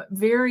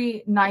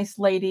 Very nice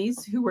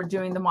ladies who were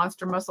doing the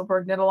Monster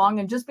Musselburgh knit along.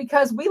 And just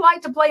because we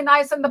like to play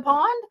nice in the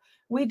pond,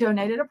 we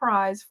donated a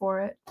prize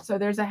for it. So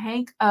there's a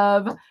hank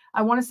of,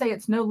 I want to say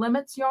it's No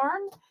Limits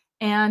yarn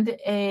and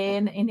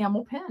an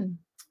enamel pin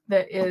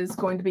that is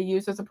going to be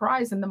used as a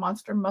prize in the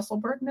Monster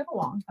Musselburgh knit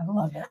along. I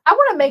love it. I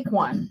want to make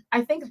one.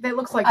 I think that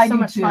looks like so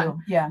much fun.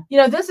 Yeah. You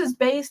know, this is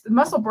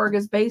Musselburgh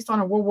is based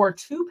on a World War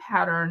II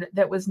pattern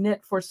that was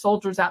knit for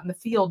soldiers out in the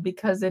field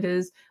because it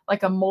is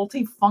like a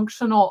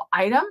multifunctional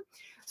item.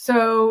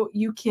 So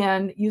you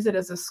can use it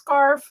as a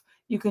scarf.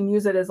 You can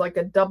use it as like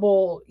a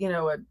double, you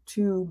know,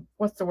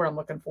 what's the word I'm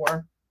looking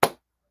for?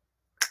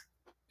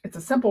 It's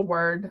a simple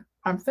word.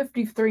 I'm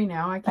 53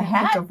 now. I can't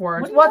think of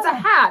words. Well, it's a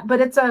hat,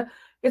 but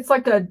it's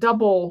like a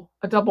double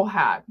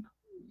hat.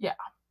 Yeah.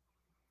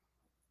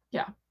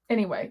 Yeah.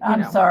 Anyway,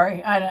 I'm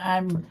sorry.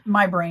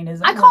 My brain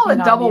isn't. I call it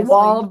double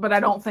walled, but I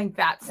don't think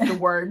that's the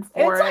word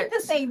for it. It's like the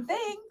same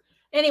thing.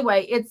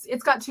 Anyway,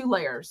 it's got 2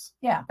 layers.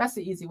 Yeah. That's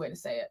the easy way to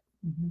say it.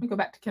 We go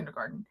back to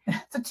kindergarten.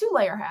 It's a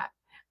 2-layer hat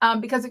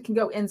because it can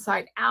go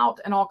inside out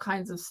and all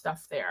kinds of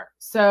stuff there.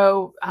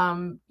 So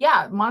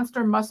yeah,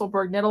 Monster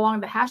Musselburgh knit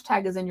along. The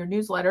hashtag is in your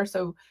newsletter.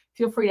 So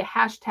feel free to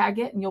hashtag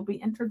it and you'll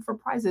be entered for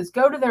prizes.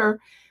 Go to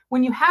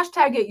when you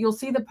hashtag it, you'll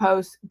see the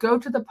post. Go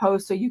to the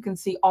post so you can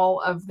see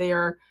all of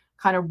their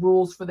kind of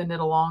rules for the knit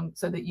along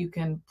so that you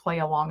can play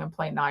along and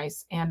play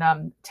nice.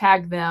 And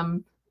tag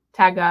them,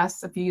 tag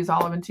us if you use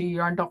Olive and 2U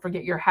yarn. Don't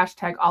forget your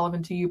hashtag Olive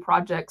and 2U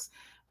projects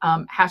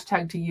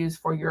hashtag to use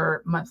for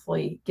your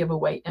monthly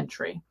giveaway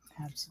entry.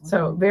 Absolutely.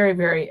 So very,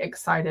 very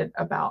excited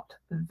about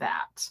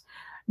that.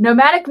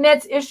 Nomadic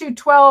Knits issue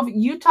 12,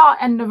 Utah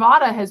and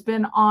Nevada has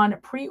been on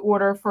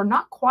pre-order for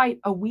not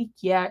quite a week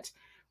yet.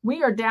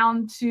 We are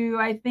down to,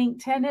 I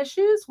think, 10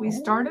 issues. We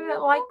started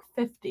at like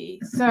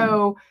 50.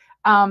 So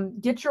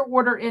get your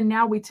order in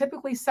now. We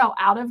typically sell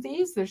out of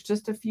these. There's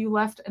just a few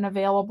left and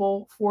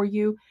available for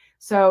you.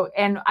 So,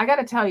 and I got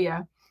to tell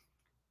you,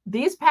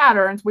 these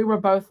patterns, we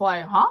were both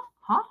like, huh?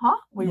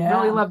 We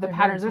really love the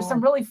patterns. There's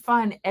some really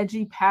fun,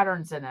 edgy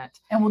patterns in it.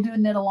 And we'll do a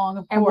knit along,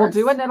 of course. And we'll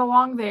do a knit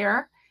along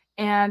there.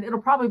 And it'll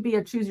probably be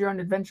a choose your own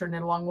adventure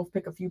knit along. We'll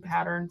pick a few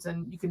patterns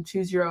and you can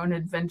choose your own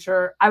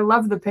adventure. I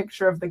love the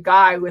picture of the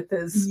guy with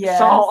his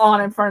shawl on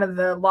in front of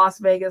the Las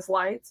Vegas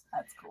lights.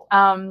 That's cool.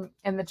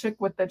 And the chick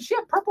with she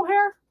have purple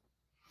hair?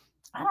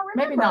 I don't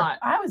remember. Maybe not.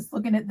 I was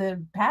looking at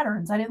the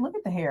patterns. I didn't look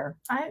at the hair.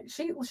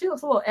 She looks a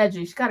little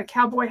edgy. She's got a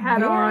cowboy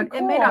hat on. Cool.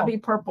 It may not be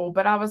purple,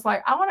 but I was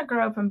like, I want to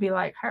grow up and be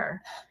like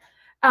her.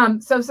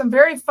 So some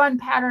very fun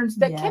patterns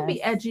that can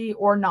be edgy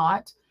or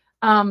not.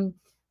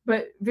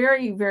 But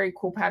very, very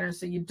cool patterns.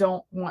 So you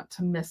don't want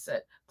to miss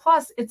it.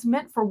 Plus it's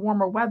meant for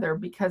warmer weather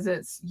because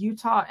it's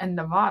Utah and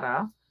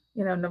Nevada.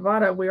 You know,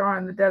 Nevada, we are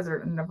in the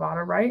desert in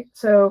Nevada, right?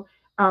 So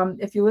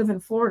if you live in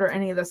Florida or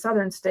any of the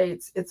southern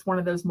states, it's one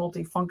of those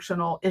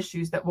multifunctional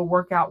issues that will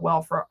work out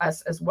well for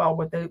us as well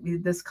with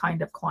this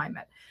kind of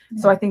climate.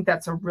 Yeah. So I think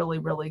that's a really,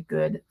 really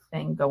good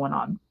thing going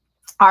on.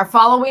 Our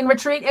following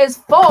retreat is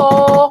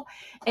full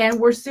and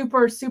we're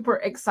super, super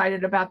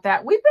excited about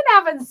that. We've been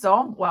having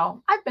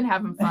I've been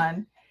having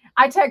fun.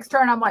 I text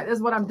her and I'm like, this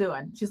is what I'm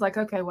doing. She's like,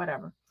 okay,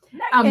 whatever.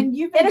 And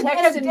you've been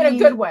texting in a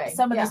good way.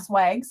 Some of the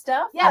swag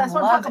stuff. Yeah, that's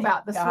what I'm talking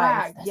about. The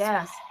swag.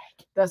 Yes.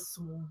 The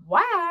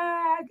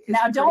swag.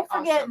 Now, don't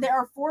forget there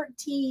are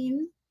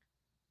 14.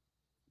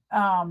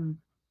 I'm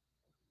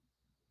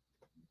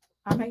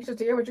anxious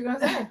to hear what you're going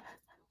to say.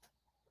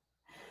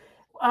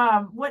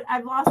 What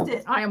I've lost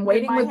it. I am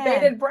waiting with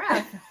bated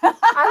breath. I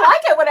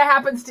like it when it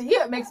happens to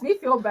you. It makes me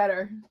feel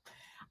better.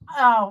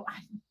 Oh,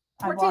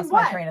 I lost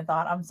my train of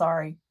thought. I'm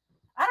sorry.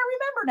 I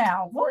don't remember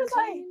now. What 14? Was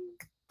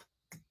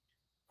I?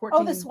 14.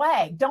 Oh, the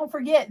swag. Don't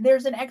forget,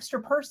 there's an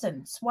extra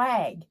person.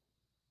 Swag.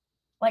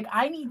 Like,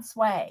 I need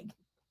swag.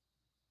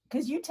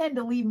 Because you tend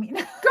to leave me.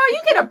 Girl,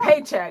 you get a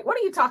paycheck. What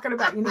are you talking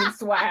about? You need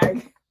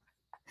swag.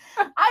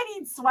 I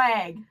need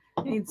swag.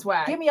 You need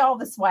swag. Give me all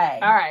the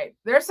swag. All right.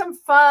 There's some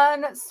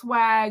fun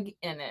swag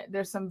in it.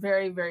 There's some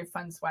very, very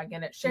fun swag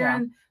in it.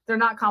 Sharon, they're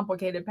not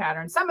complicated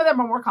patterns. Some of them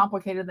are more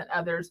complicated than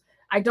others.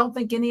 I don't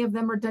think any of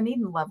them are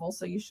Dunedin level,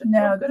 so you should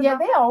know. Yeah,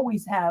 they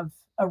always have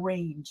a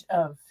range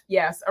of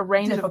a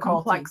range of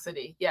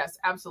complexity. Yes,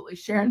 absolutely.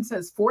 Sharon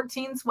says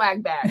 14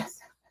 swag bags.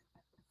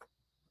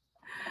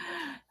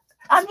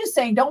 I'm just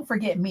saying, don't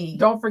forget me.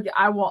 Don't forget.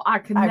 I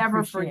can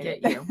never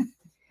forget you.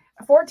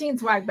 14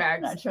 swag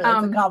bags. Not sure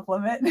that's a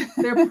compliment.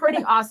 They're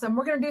pretty awesome.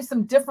 We're going to do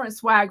some different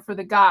swag for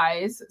the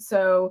guys.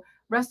 So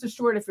rest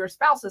assured, if your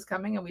spouse is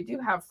coming, and we do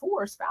have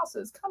 4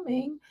 spouses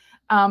coming,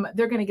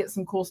 they're going to get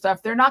some cool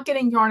stuff. They're not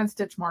getting yarn and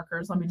stitch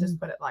markers. Let me just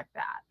put it like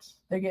that.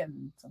 They're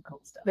getting some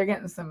cool stuff. They're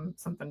getting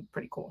something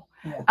pretty cool.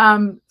 Yeah.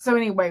 So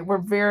anyway, we're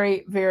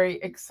very, very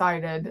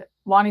excited.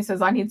 Lonnie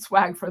says, I need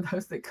swag for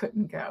those that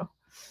couldn't go.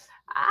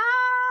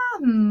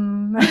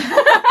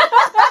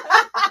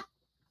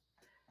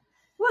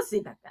 We'll see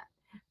about that.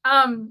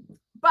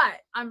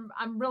 But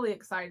I'm really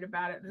excited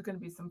about it. There's going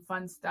to be some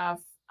fun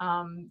stuff.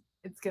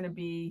 It's going to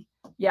be,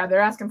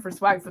 they're asking for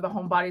swag for the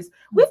homebodies.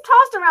 We've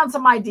tossed around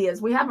some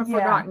ideas. We haven't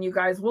forgotten, you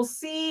guys. We'll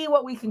see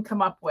what we can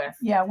come up with.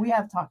 Yeah, we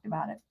have talked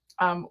about it.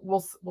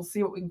 We'll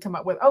see what we can come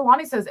up with. Oh,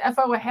 Lonnie says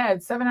FO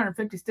ahead,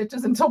 750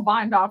 stitches until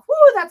bind off. Woo,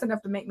 that's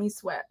enough to make me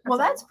sweat.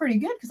 That's pretty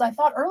good, because I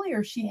thought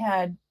earlier she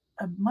had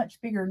a much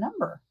bigger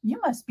number.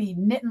 You must be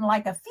knitting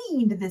like a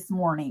fiend this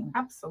morning.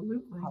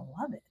 Absolutely. I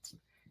love it.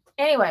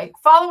 Anyway,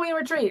 following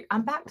retreat.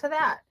 I'm back to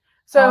that.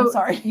 So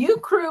sorry. Ewe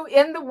Crew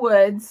in the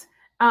Woods.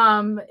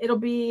 It'll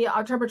be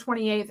October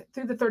 28th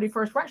through the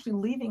 31st. We're actually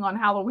leaving on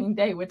Halloween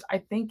Day, which I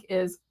think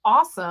is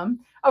awesome.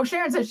 Oh,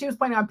 Sharon said she was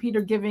planning on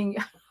Peter giving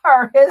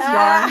her his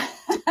yarn.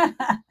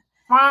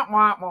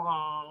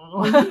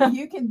 Well,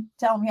 you can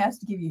tell him he has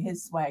to give you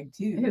his swag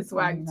too. His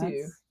swag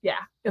too. Yeah,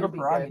 it'll be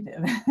good.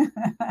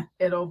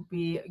 It'll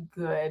be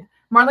good.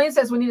 Marlene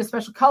says we need a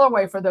special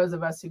colorway for those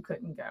of us who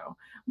couldn't go.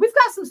 We've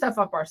got some stuff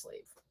up our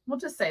sleeve. We'll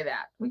just say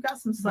that. We've got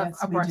some stuff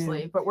up our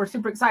sleeve, but we're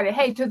super excited.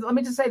 Hey, let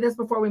me just say this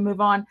before we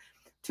move on.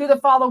 To the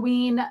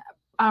Halloween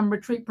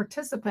retreat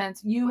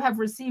participants, you have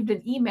received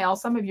an email.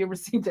 Some of you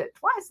received it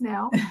twice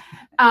now.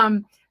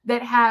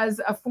 That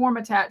has a form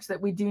attached that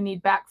we do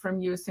need back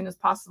from you as soon as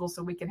possible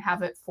so we can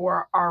have it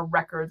for our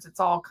records. It's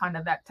all kind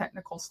of that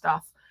technical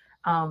stuff.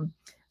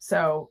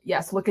 So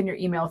yes, look in your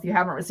email if you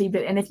haven't received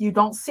it. And if you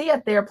don't see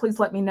it there, please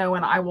let me know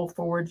and I will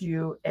forward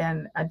you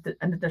an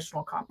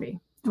additional copy.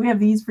 Do we have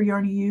these for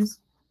Yarn to use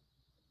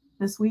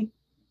this week?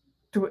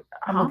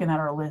 I'm looking at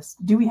our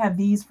list. Do we have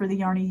these for the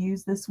Yarn to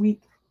use this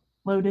week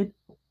loaded?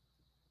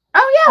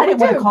 Oh yeah, I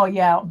didn't want to call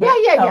you out. Yeah.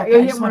 I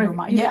didn't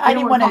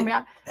want to. Me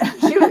out.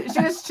 She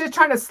was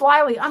trying to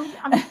slyly. I'm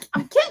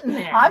getting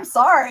there. I'm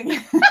sorry.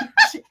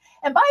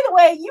 And by the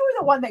way, you were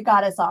the one that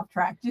got us off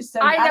track. Just so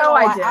I know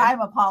I did.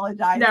 I'm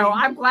apologizing. No,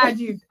 I'm glad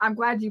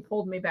you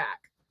pulled me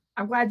back.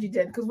 I'm glad you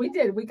did, because we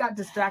did. We got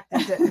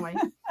distracted, didn't we?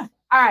 All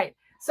right.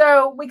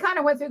 So we kind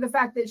of went through the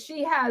fact that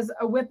she has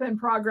a whip in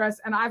progress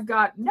and I've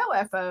got no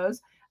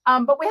FOs,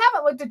 but we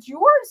haven't looked at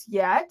yours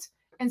yet.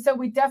 And so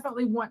we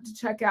definitely want to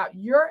check out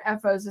your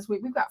FOs this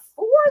week. We've got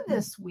 4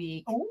 this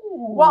week.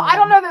 Ooh. Well, I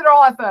don't know that they're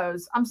all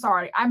FOs. I'm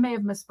sorry. I may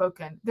have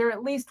misspoken. They're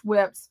at least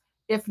whips,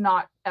 if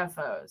not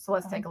FOs. So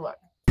let's take a look.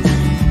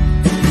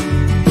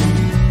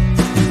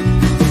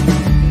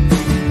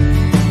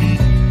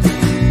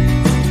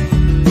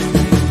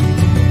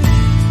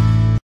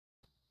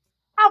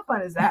 How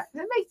fun is that?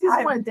 It makes you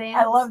want to dance.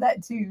 I love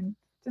that tune.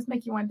 Just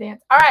make you want to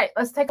dance. All right,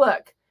 let's take a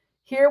look.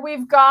 Here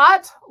we've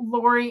got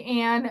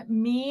Lauri-Ann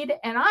Mead,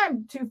 and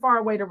I'm too far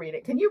away to read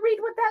it. Can you read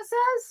what that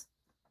says?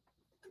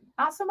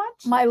 Not so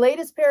much. My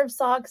latest pair of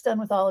socks done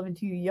with Olive and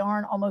Tuya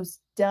yarn,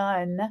 almost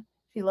done.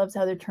 She loves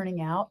how they're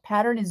turning out.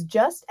 Pattern is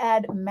Just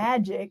Add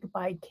Magic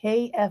by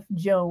K.F.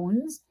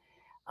 Jones.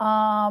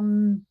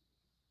 And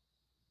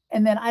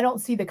then I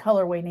don't see the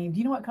colorway name. Do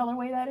you know what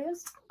colorway that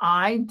is?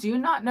 I do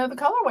not know the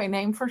colorway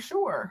name for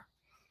sure.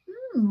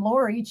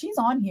 Lauri, she's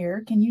on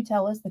here. Can you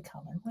tell us the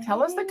colorway?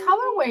 Tell us the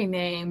colorway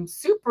name.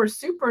 Super,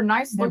 super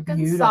nice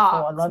looking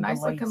socks.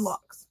 Nice looking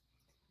looks.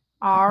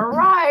 All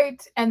right.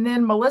 And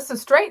then Melissa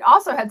Straight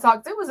also had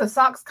socks. It was a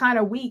socks kind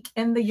of week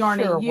in the Yarn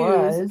to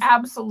Use.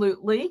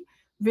 Absolutely.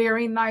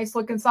 Very nice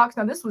looking socks.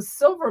 Now this was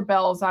Silver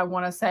Bells, I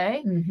want to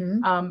say,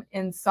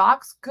 in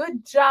socks.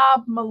 Good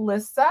job,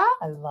 Melissa.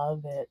 I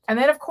love it. And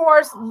then of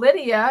course,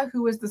 Lydia,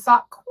 who is the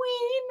sock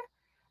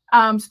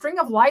queen, String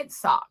of Light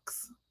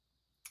socks.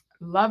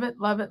 Love it,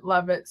 love it,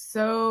 love it.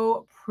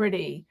 So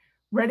pretty.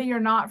 Ready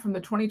or Not from the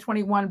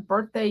 2021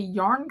 Birthday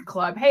Yarn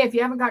Club. Hey, if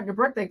you haven't gotten your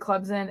birthday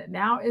clubs in,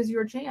 now is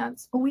your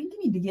chance. Well, we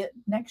need to get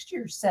next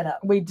year's set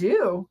up. We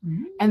do.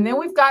 And then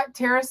we've got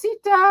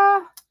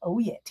Teresita. Oh,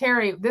 yeah.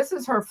 Terry, this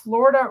is her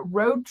Florida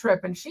road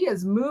trip, and she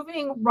is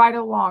moving right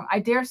along. I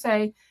dare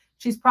say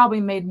she's probably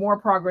made more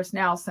progress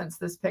now since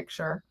this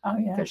picture. Oh,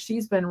 yeah. Because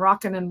she's been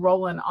rocking and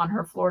rolling on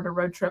her Florida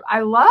road trip. I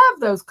love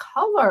those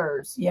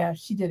colors. Yeah,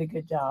 she did a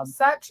good job.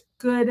 Such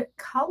good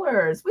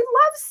colors. We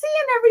love seeing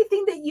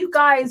everything that you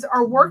guys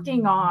are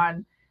working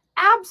on.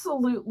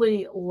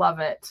 Absolutely love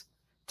it.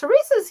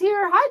 Teresa's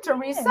here. Hi,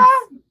 Teresa.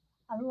 Yes.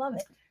 I love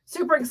it.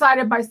 Super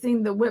excited by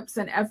seeing the whips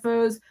and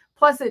FOs.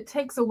 Plus, it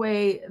takes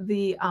away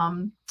the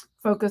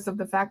focus of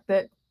the fact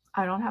that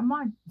I don't have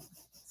mine.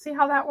 See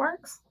how that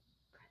works?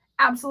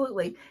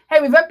 Absolutely. Hey,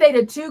 we've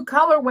updated 2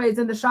 colorways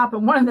in the shop,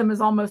 and one of them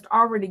is almost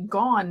already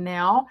gone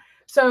now.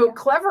 So yeah.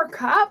 Clever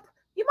Cup,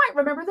 you might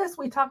remember this.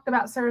 We talked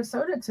about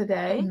Sarasota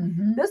today.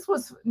 This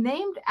was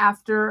named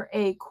after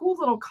a cool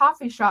little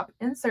coffee shop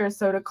in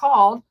Sarasota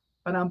called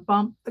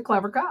the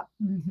Clever Cup.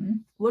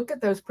 Look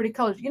at those pretty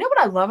colors. You know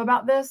what I love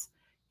about this?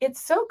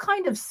 It's so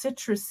kind of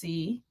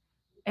citrusy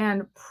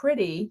and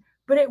pretty,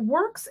 but it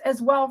works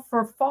as well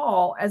for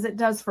fall as it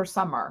does for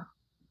summer.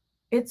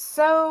 It's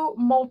so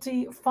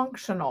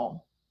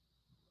multifunctional.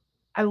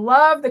 I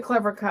love the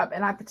Clever Cup,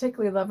 and I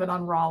particularly love it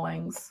on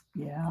Rawlings.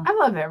 Yeah. I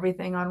love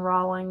everything on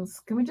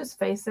Rawlings. Can we just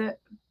face it?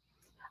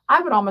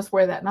 I would almost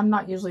wear that, and I'm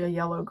not usually a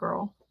yellow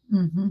girl.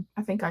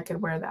 I think I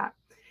could wear that.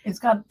 It's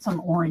got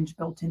some orange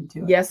built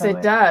into it. Yes, so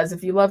it does,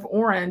 if you love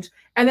orange.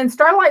 And then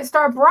Starlight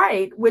Star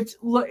Bright, which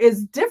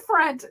is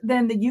different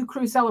than the Ewe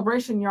Crew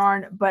Celebration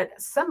Yarn, but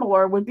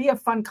similar, would be a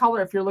fun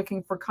color if you're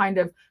looking for kind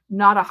of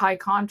not a high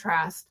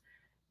contrast,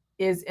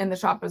 is in the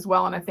shop as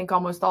well. And I think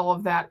almost all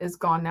of that is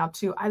gone now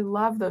too. I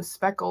love those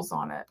speckles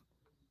on it.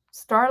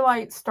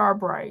 Starlight Star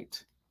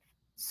Bright.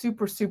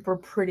 Super, super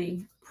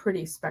pretty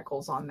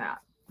speckles on that.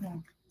 Yeah.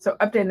 So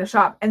updating the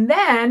shop. And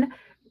then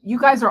you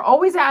guys are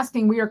always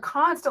asking, we are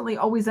constantly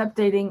always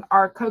updating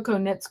our Cocoa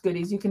Knits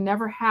goodies. You can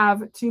never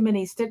have too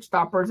many stitch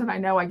stoppers. And I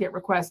know I get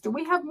requests. Do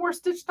we have more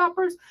stitch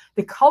stoppers?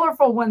 The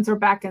colorful ones are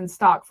back in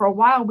stock. For a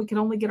while, we could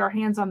only get our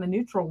hands on the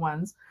neutral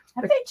ones.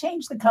 Have they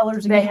changed the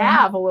colors again? They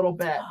have a little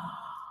bit.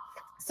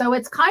 So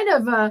it's kind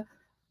of a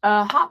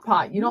hot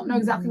pot. You don't know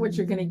exactly what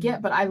you're going to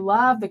get, but I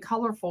love the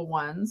colorful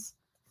ones.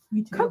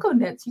 Me too. Cocoa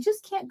Knits, you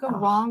just can't go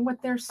wrong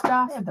with their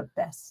stuff. They have the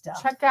best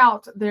stuff. Check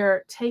out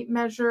their tape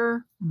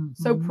measure.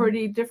 So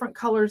pretty. Different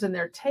colors in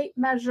their tape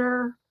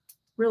measure.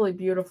 Really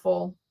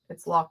beautiful.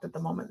 It's locked at the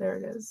moment. There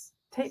it is.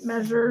 Tape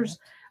measures.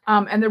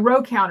 And the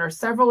row counters.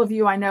 Several of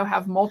you I know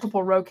have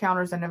multiple row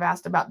counters and have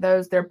asked about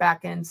those. They're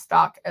back in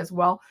stock as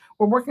well.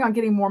 We're working on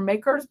getting more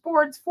makers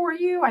boards for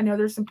you. I know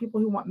there's some people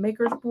who want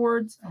makers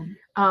boards.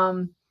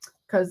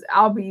 Because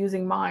I'll be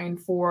using mine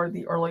for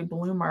the early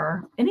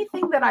bloomer.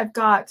 Anything that I've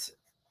got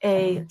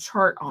a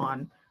chart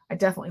on, I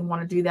definitely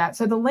want to do that.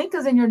 So the link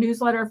is in your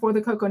newsletter for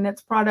the Cocoa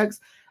Knits products.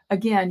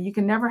 Again, you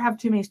can never have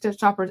too many stitch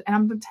stoppers. And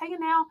I'm going to tell you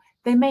now,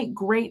 they make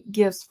great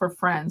gifts for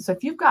friends. So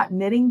if you've got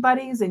knitting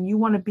buddies and you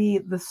want to be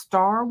the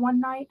star one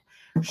night,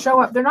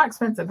 show up. They're not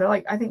expensive. They're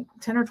like, I think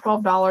 $10 or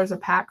 $12 a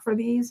pack for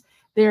these.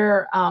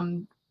 They're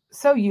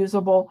so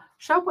usable.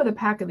 Show up with a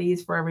pack of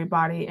these for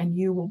everybody and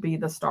you will be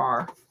the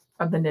star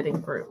of the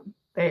knitting group.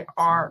 They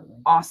are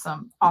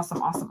awesome.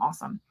 Awesome, awesome,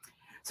 awesome.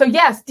 So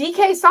yes,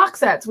 DK sock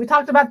sets. We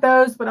talked about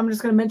those, but I'm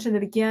just going to mention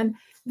it again.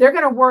 They're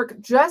going to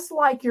work just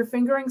like your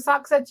fingering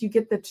sock sets. You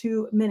get the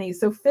 2 minis.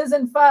 So Fizz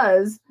and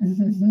Fuzz,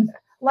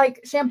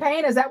 like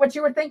champagne. Is that what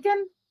you were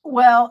thinking?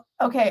 Well,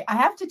 okay. I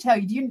have to tell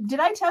you,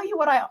 did I tell you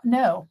what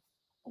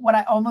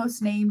I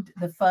almost named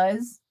the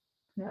Fuzz?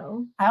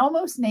 No. I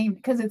almost named,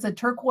 because it's a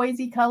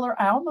turquoisey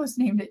color, I almost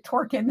named it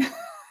Torkin.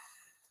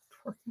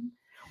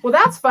 Well,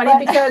 that's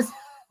funny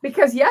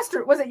because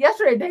yesterday, was it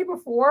yesterday, day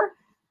before?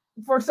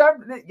 For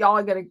some, y'all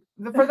are gonna.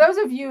 For those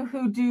of you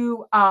who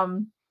do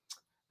Wordle,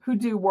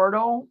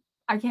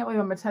 I can't believe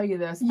I'm gonna tell you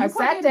this. I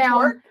sat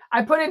down. Twerk?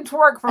 I put in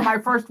twerk for my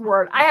first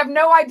word. I have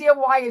no idea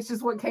why. It's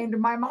just what came to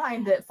my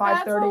mind at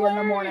 5:30 in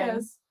the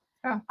morning.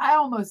 Yeah. I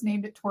almost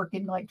named it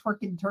Twerkin, like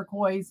Twerkin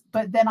turquoise,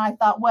 but then I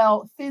thought,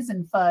 well, Fizz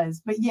and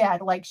Fuzz. But yeah,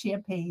 like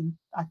champagne.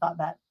 I thought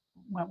that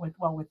went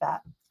well with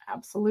that.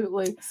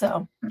 Absolutely.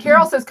 So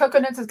Carol says Cocoa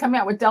Knits is coming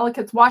out with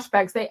Delicates wash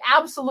bags. They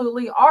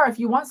absolutely are. If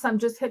you want some,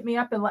 just hit me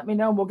up and let me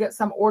know. And we'll get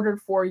some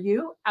ordered for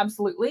you.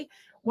 Absolutely.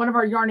 One of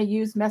our Yarny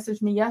U's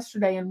messaged me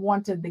yesterday and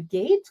wanted the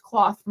gauge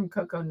cloth from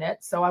Cocoa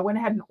Knits. So I went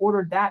ahead and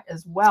ordered that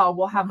as well.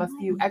 We'll have a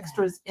few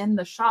extras in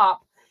the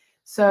shop.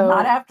 So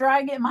not after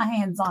I get my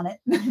hands on it.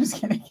 I'm just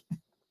kidding.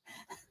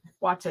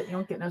 Watch it. You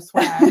don't get no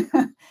swag. I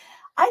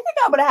think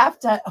I'm going to have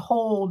to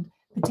hold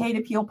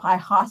potato peel pie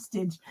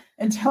hostage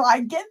until I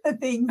get the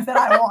things that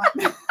I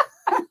want.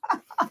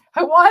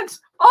 I want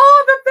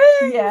all the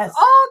things. Yes.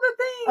 All the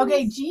things.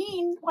 Okay,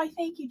 Jean. Why,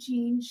 thank you,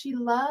 Jean. She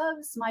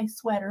loves my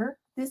sweater.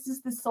 This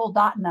is the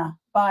Soldotna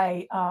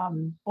by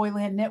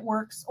Boyland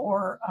Knitworks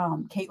or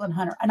Caitlin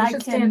Hunter. And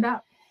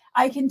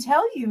I can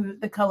tell you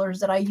the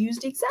colors that I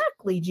used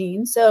exactly,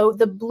 Jean. So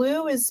the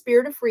blue is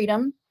Spirit of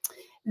Freedom.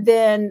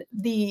 Then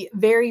the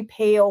very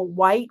pale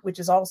white, which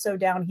is also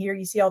down here.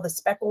 You see all the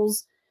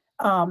speckles.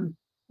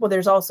 Well,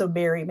 there's also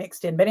berry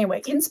mixed in, but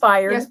anyway,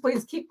 inspired. Yes,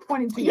 please keep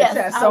pointing to your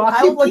chest. So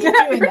I'll keep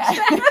doing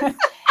that.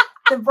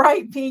 The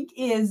bright pink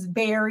is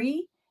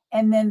berry,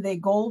 and then the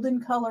golden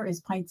color is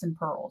pints and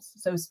pearls.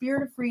 So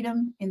Spirit of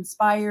Freedom,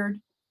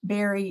 inspired,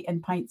 berry,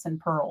 and pints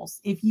and pearls.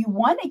 If you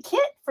want a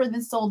kit for the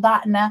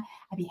Soldotna,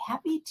 I'd be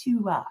happy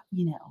to,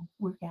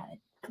 work at it.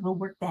 We'll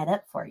work that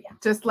up for you.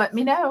 Just let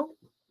me know.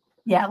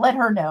 Yeah, let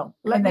her know.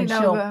 Let me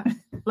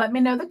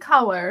know the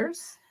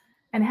colors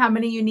and how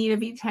many you need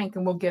of each hank,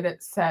 and we'll get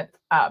it set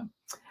up.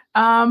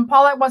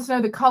 Paulette wants to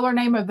know the color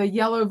name of the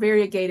yellow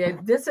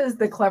variegated. This is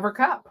the Clever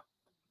Cup.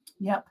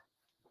 Yep.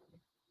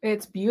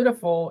 It's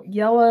beautiful.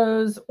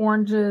 Yellows,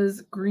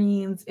 oranges,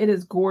 greens. It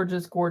is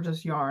gorgeous,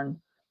 gorgeous yarn.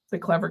 The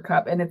Clever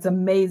Cup. And it's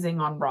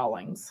amazing on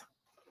Rawlings.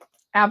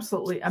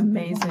 Absolutely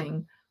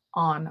amazing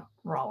on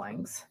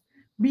Rawlings.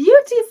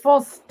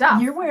 Beautiful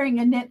stuff. You're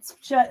wearing a knit.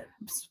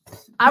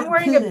 I'm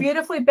wearing a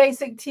beautifully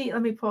basic tee.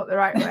 Let me pull it the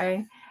right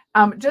way.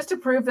 Just to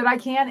prove that I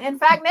can, in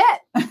fact,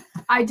 knit.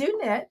 I do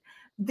knit.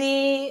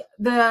 The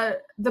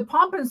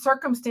Pomp and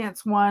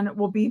Circumstance one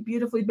will be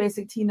beautifully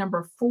basic tee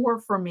number 4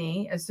 for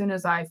me as soon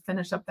as I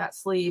finish up that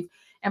sleeve.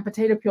 And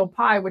Potato Peel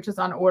Pie, which is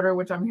on order,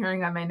 which I'm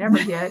hearing I may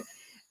never get,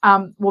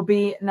 will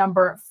be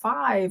number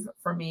 5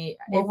 for me.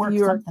 We'll work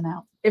something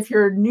out. If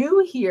you're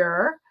new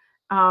here,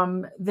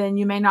 then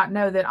you may not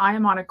know that I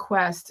am on a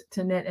quest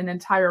to knit an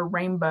entire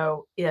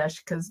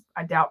rainbow-ish, because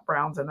I doubt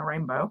brown's in the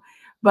rainbow,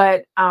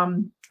 but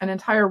an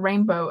entire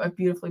rainbow of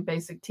beautifully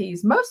basic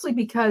tees, mostly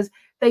because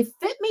they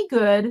fit me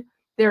good.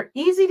 They're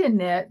easy to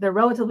knit. They're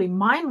relatively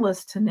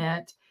mindless to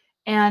knit,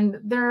 and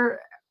they're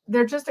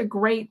just a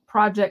great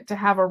project to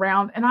have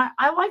around. And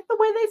I like the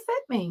way they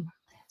fit me.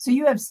 So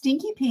you have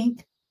Stinky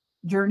Pink,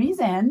 Journey's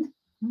End,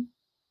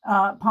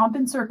 Pomp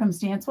and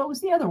Circumstance. What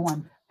was the other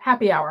one?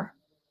 Happy Hour.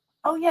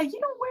 Oh yeah, you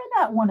don't wear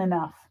that one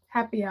enough.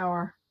 Happy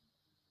Hour.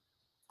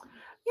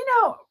 You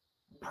know,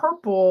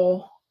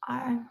 purple.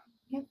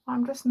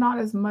 I'm just not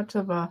as much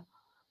of a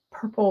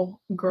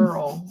purple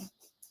girl.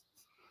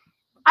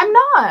 I'm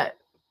not.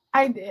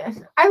 I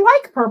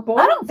like purple.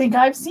 I don't think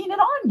I've seen it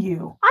on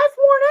you. I've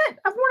worn it.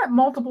 I've worn it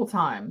multiple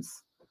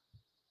times.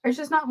 It's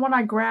just not one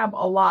I grab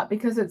a lot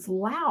because it's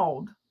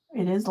loud.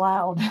 It is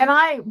loud. And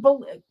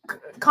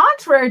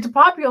contrary to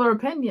popular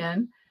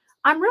opinion,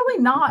 I'm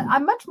really not.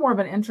 I'm much more of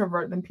an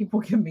introvert than people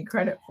give me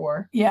credit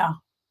for. Yeah,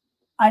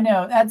 I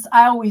know.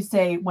 I always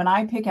say when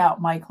I pick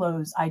out my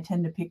clothes, I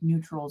tend to pick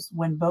neutrals.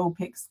 When Bo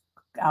picks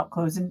out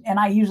clothes, and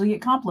I usually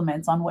get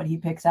compliments on what he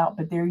picks out,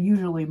 but they're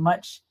usually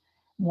much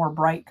more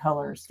bright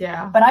colors.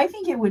 Yeah. But I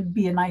think it would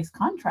be a nice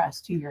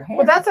contrast to your hair.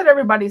 Well, that's what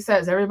everybody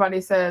says. Everybody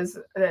says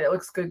that it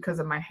looks good because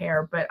of my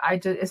hair, but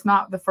it's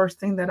not the first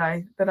thing that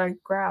I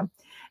grab.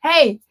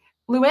 Hey,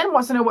 Luann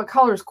wants to know what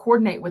colors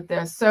coordinate with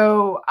this.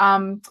 So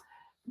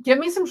Give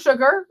Me Some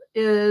Sugar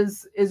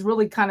is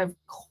really kind of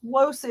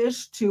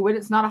close-ish to it.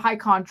 It's not a high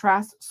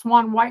contrast.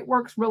 Swan White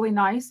works really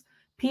nice.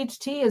 Peach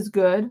Tea is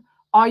good.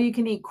 All You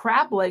Can Eat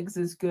Crab Legs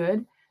is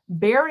good.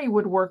 Berry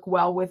would work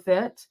well with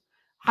it.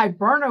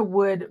 Hiberna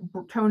would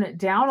tone it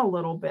down a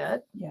little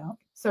bit. Yeah.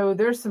 So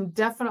there's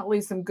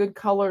definitely some good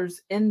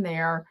colors in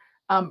there.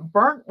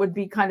 Burnt would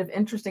be kind of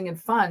interesting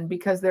and fun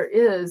because there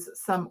is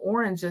some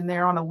orange in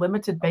there on a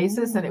limited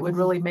basis, and it would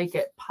really make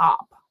it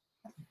pop.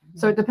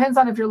 So it depends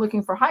on if you're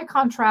looking for high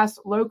contrast,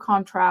 low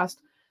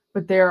contrast,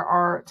 but there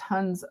are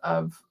tons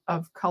of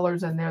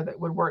colors in there that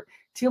would work.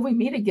 Till We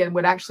Meet Again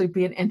would actually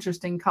be an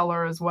interesting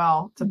color as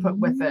well to put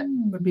with it.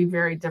 It would be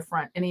very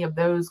different. Any of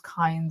those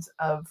kinds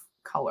of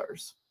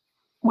colors.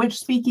 Which,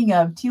 speaking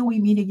of, Till We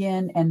Meet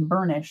Again and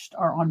Burnished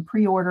are on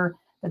pre-order,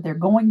 but they're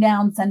going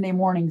down Sunday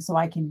morning so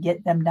I can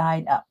get them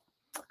dyed up.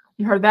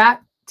 You heard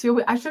that?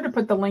 I should have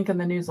put the link in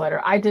the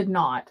newsletter. I did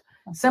not.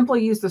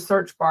 Simply use the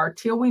search bar,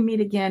 Till We Meet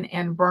Again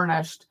and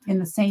Burnished. In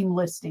the same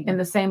listing. In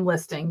the same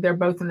listing. They're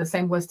both in the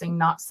same listing,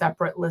 not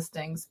separate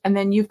listings. And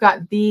then you've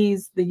got the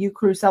Ewe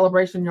Crew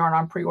Celebration Yarn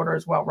on pre-order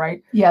as well,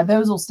 right? Yeah,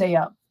 those will stay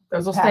up.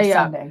 Those will stay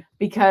up. Sunday.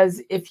 Because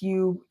if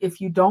you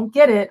don't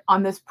get it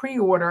on this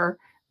pre-order,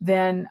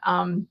 then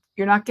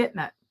you're not getting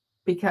it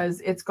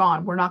because it's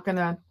gone. We're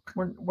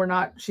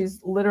not,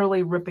 she's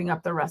literally ripping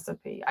up the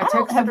recipe. I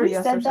texted have her we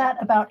yesterday. said that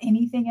about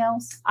anything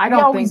else? I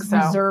don't think so. We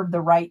always reserve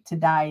the right to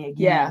dye again.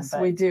 Yes,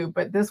 we do.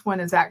 But this one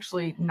is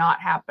actually not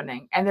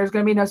happening. And there's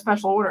going to be no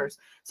special orders.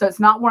 So it's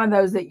not one of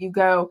those that you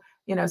go,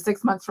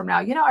 6 months from now,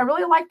 I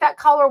really like that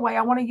colorway.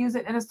 I want to use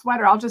it in a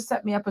sweater. I'll just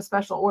set me up a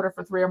special order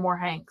for 3 or more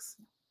hanks.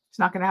 It's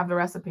not going to have the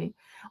recipe.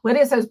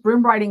 Lydia says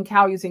Broom Riding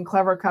Cow using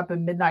Clever Cup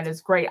and Midnight is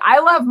great. I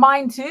love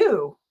mine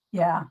too.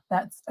 Yeah,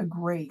 that's a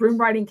great. Broom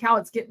Riding Cow.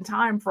 It's getting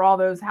time for all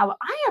those. I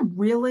am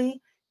really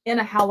in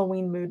a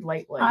Halloween mood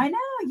lately. I know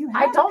you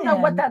have. I don't know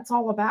what that's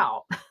all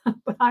about,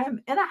 but I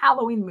am in a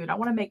Halloween mood. I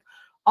want to make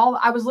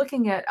I was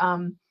looking at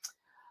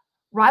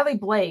Riley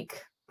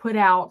Blake put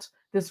out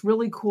this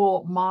really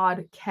cool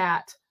mod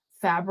cat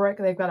fabric.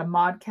 They've got a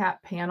mod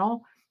cat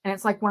panel, and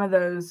it's like one of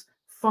those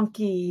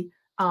funky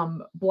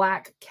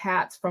black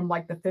cats from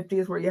like the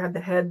 50s where you had the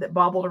head that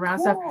bobbled around.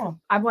 Cool. Stuff.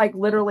 I'm like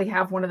literally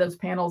have one of those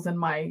panels in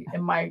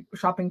my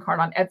shopping cart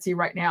on Etsy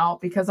right now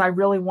because I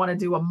really want to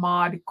do a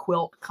mod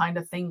quilt kind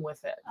of thing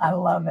with it. I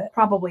love it.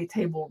 Probably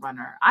table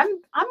runner. I'm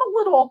a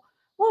little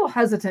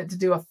hesitant to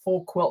do a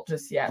full quilt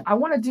just yet. I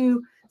want to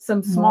do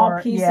some small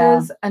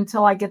pieces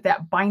until I get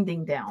that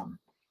binding down.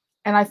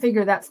 And I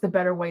figure that's the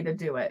better way to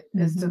do it,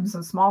 is to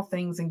some small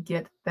things and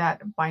get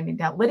that binding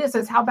down. Lydia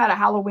says, how about a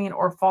Halloween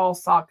or fall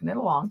sock knit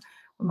along?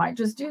 We might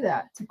just do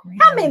that. That's a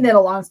great How many idea.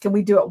 knit-alongs can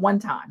we do at one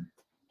time?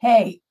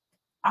 Hey,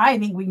 I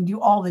think we can do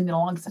all the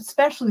knit-alongs,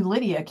 especially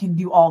Lydia can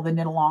do all the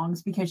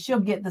knit-alongs because she'll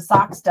get the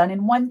socks done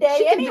in one day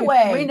She can do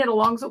anyway. 3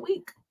 knit-alongs a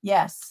week.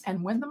 Yes.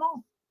 And win them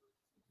all.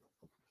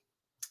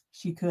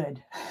 She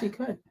could. She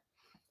could.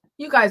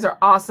 You guys are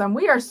awesome.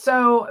 We are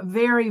so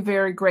very,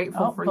 very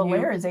grateful for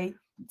Valera you. is 8.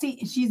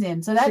 See, she's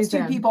in. So that's She's 2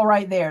 in. people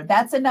right there.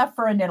 That's enough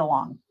for a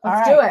knit-along.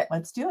 Let's all do right, it.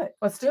 Let's do it.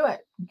 Let's do it.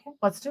 Okay.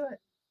 Let's do it.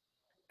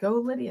 Go,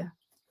 Lydia.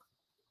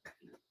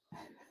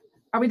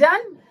 Are we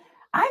done?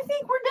 I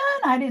think we're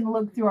done. I didn't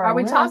look through our Are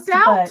we list, talked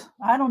out? But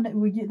I don't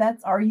know.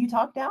 Are you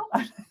talked out?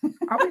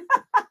 Are we?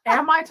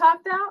 Am I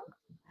talked out?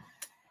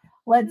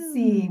 Let's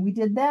see. We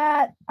did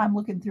that. I'm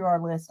looking through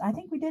our list. I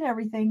think we did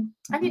everything.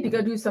 I need to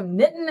go do some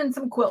knitting and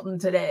some quilting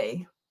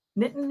today.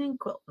 Knitting and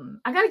quilting.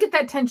 I got to get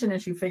that tension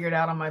issue figured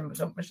out on my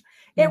machine.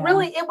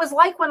 It was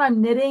like when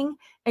I'm knitting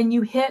and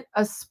you hit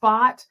a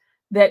spot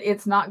that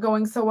it's not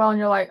going so well and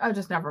you're like, oh,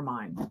 just never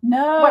mind.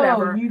 No,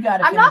 whatever. You got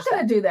to. I'm not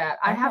going to do that.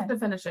 I have Okay. to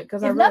finish it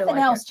because if I really nothing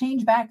like else, it.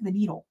 change back the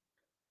needle.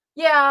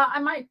 Yeah, I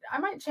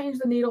might change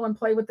the needle and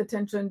play with the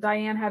tension.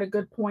 Diane had a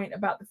good point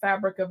about the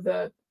fabric of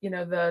the,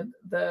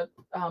 the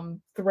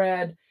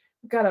thread.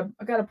 I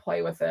gotta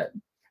play with it.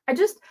 I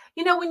just,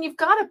 when you've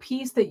got a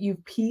piece that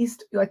you've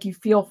pieced, like you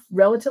feel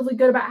relatively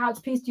good about how it's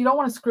pieced, you don't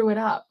want to screw it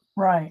up.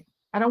 Right.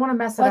 I don't want to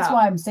mess it up. That's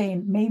why I'm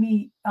saying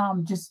maybe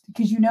just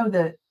because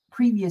the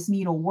previous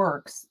needle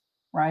works,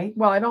 right?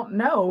 Well, I don't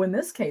know in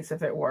this case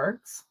if it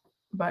works,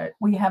 but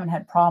we haven't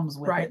had problems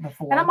with it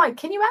before. And I'm like,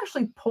 can you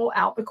actually pull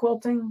out the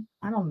quilting?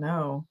 I don't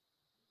know.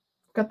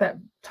 Got that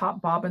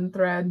top bobbin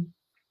thread.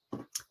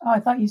 Oh, I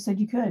thought you said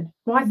you could.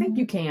 Well, I think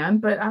you can,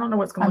 but I don't know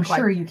what's going to look like.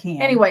 I'm sure you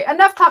can. Anyway,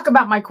 enough talk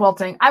about my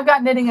quilting. I've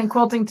got knitting and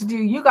quilting to do.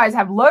 You guys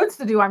have loads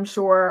to do, I'm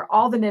sure.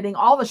 All the knitting,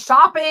 all the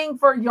shopping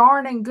for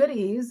yarn and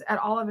goodies at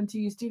Olive and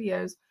 2U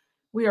Studios.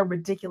 We are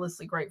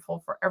ridiculously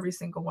grateful for every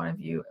single one of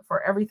you,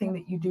 for everything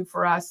that you do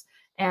for us,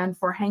 and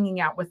for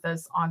hanging out with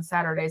us on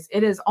Saturdays.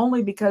 It is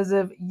only because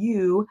of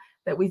you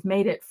that we've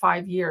made it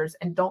 5 years,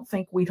 and don't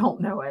think we don't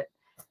know it.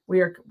 We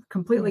are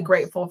completely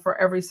grateful for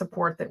every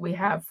support that we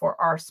have for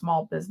our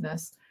small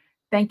business.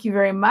 Thank you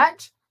very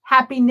much.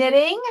 Happy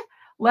knitting.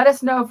 Let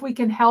us know if we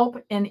can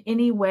help in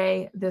any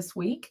way this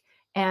week.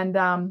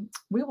 And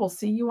we will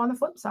see you on the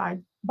flip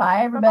side.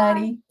 Bye,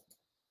 everybody.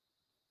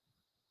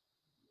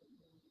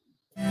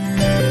 Bye-bye.